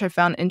 which I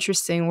found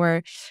interesting,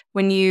 where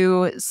when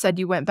you said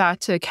you went back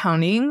to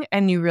accounting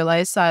and you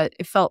realized that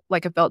it felt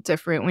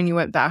different when you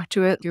went back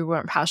to it, you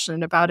weren't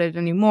passionate about it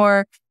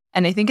anymore.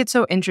 And I think it's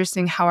so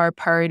interesting how our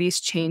priorities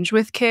change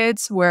with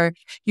kids, where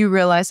you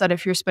realize that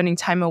if you're spending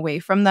time away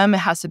from them, it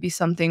has to be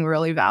something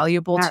really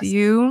valuable to Yes.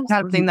 you,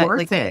 Gotta be something that, worth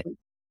like, it.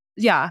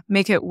 yeah,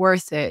 make it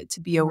worth it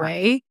to be Right.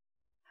 away.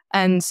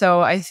 And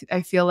so I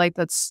feel like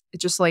it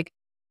just like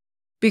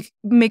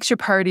makes your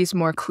priorities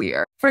more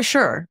clear. For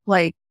sure.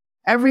 Like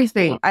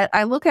everything.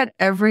 I look at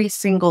every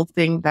single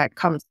thing that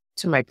comes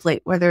to my plate,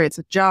 whether it's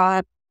a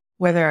job,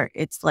 whether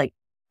it's like,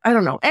 I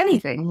don't know,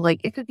 anything. Like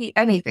it could be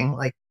anything,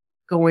 like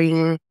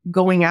going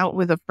out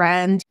with a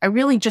friend. I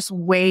really just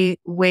weigh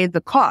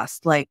the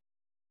cost. Like,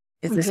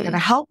 is this gonna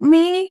help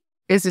me?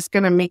 Is this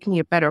gonna make me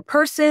a better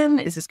person?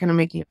 Is this gonna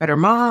make me a better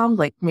mom?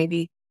 Like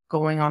maybe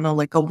going on a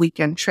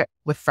weekend trip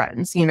with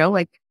friends,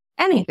 like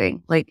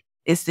anything. Like,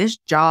 is this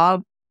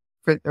job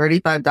for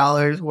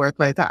 $35 worth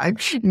my time?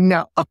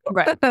 No.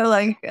 Right.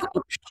 Like,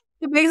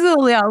 It makes it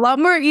a lot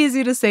more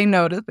easy to say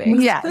no to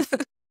things. yes.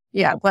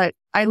 Yeah. But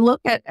I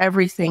look at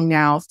everything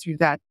now through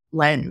that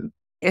lens.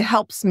 It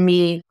helps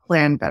me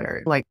plan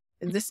better. Like,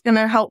 is this going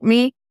to help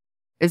me?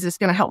 Is this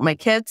going to help my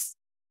kids?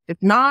 If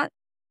not,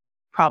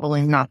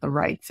 probably not the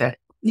right fit.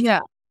 Yeah,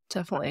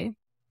 definitely.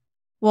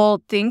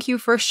 Well, thank you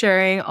for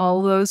sharing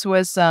all those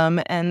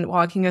wisdom and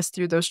walking us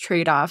through those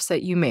trade-offs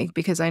that you make,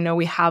 because I know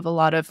we have a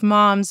lot of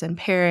moms and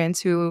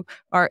parents who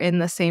are in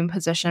the same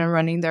position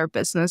running their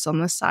business on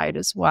the side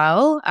as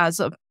well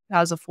as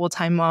a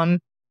full-time mom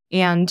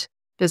and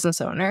business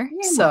owner.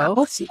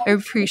 So I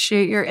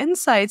appreciate your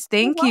insights.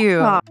 Thank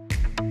you.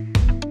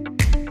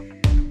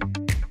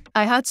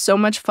 I had so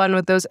much fun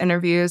with those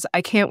interviews.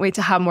 I can't wait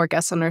to have more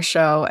guests on our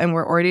show, and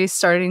we're already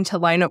starting to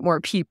line up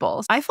more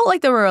people. I felt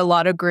like there were a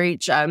lot of great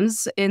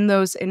gems in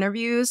those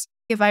interviews.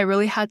 If I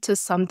really had to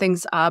sum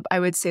things up, I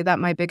would say that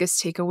my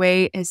biggest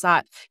takeaway is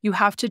that you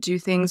have to do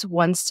things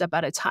one step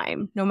at a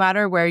time, no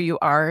matter where you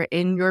are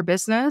in your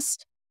business,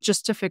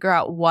 just to figure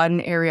out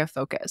one area of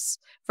focus.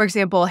 For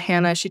example,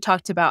 Hannah, she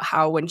talked about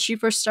how when she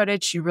first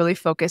started, she really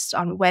focused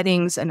on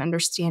weddings and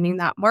understanding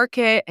that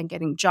market and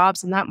getting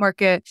jobs in that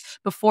market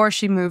before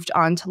she moved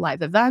on to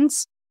live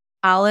events.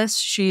 Alice,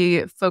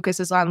 she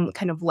focuses on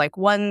kind of like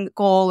one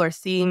goal or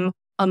theme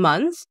a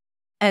month.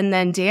 And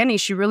then Dani,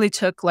 she really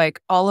took like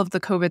all of the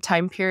COVID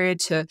time period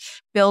to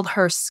build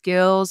her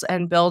skills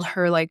and build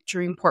her like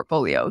dream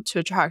portfolio to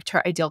attract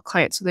her ideal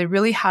client. So they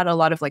really had a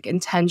lot of like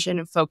intention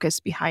and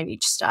focus behind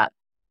each step.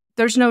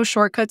 There's no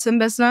shortcuts in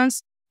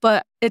business,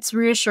 but it's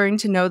reassuring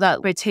to know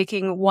that by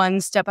taking one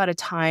step at a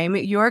time,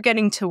 you're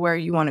getting to where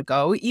you want to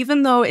go,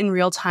 even though in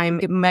real time,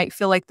 it might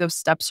feel like those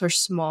steps are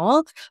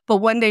small, but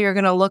one day you're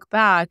going to look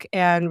back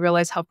and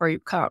realize how far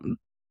you've come.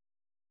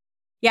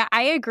 Yeah,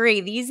 I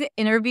agree. These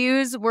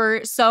interviews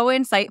were so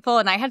insightful,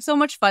 and I had so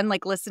much fun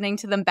like listening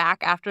to them back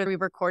after we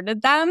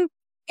recorded them.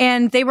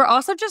 And they were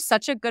also just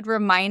such a good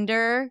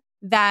reminder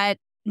that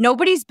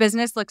nobody's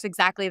business looks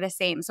exactly the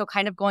same. So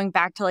kind of going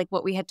back to like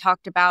what we had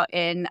talked about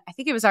in, I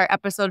think it was our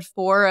episode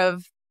 4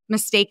 of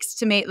mistakes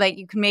to make, like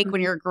you can make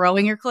when you're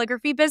growing your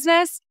calligraphy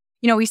business.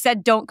 We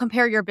said don't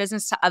compare your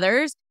business to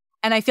others.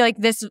 And I feel like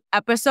this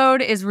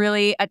episode is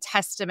really a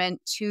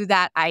testament to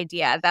that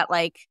idea that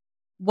like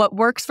what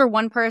works for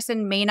one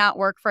person may not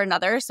work for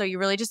another. So you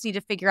really just need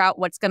to figure out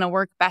what's going to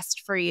work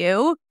best for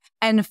you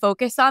and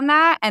focus on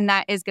that. And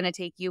that is going to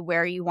take you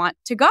where you want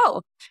to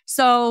go.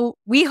 So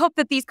we hope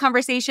that these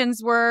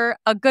conversations were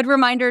a good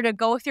reminder to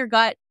go with your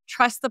gut,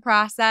 trust the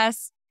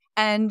process,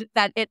 and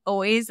that it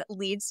always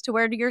leads to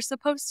where you're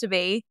supposed to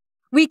be.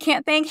 We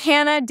can't thank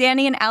Hannah,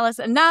 Dani, and Alice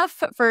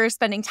enough for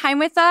spending time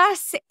with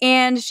us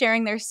and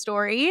sharing their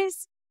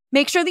stories.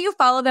 Make sure that you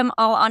follow them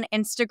all on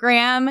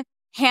Instagram.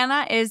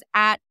 Hannah is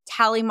at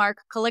Tallymark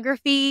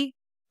Calligraphy.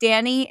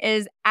 Dani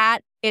is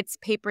at It's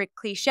Paper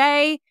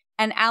Cliché.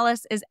 And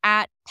Alice is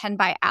at Pen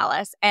by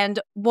Alice. And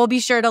we'll be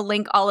sure to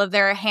link all of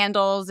their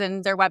handles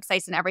and their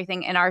websites and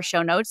everything in our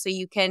show notes so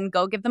you can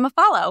go give them a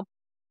follow.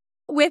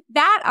 with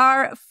that,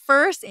 our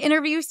first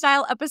interview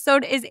style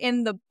episode is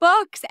in the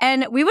books,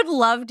 and we would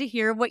love to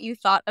hear what you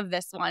thought of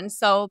this one.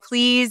 So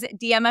please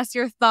DM us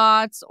your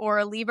thoughts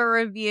or leave a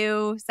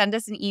review, send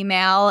us an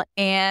email,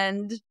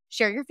 and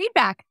share your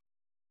feedback.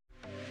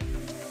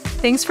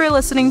 Thanks for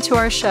listening to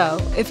our show.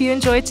 If you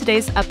enjoyed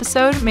today's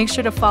episode, make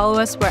sure to follow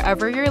us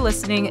wherever you're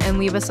listening and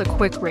leave us a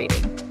quick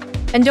rating.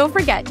 And don't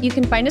forget, you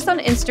can find us on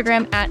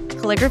Instagram at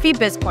Calligraphy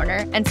Biz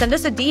Corner and send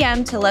us a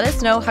DM to let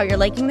us know how you're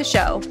liking the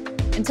show.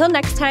 Until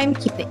next time,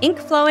 keep the ink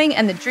flowing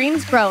and the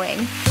dreams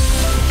growing.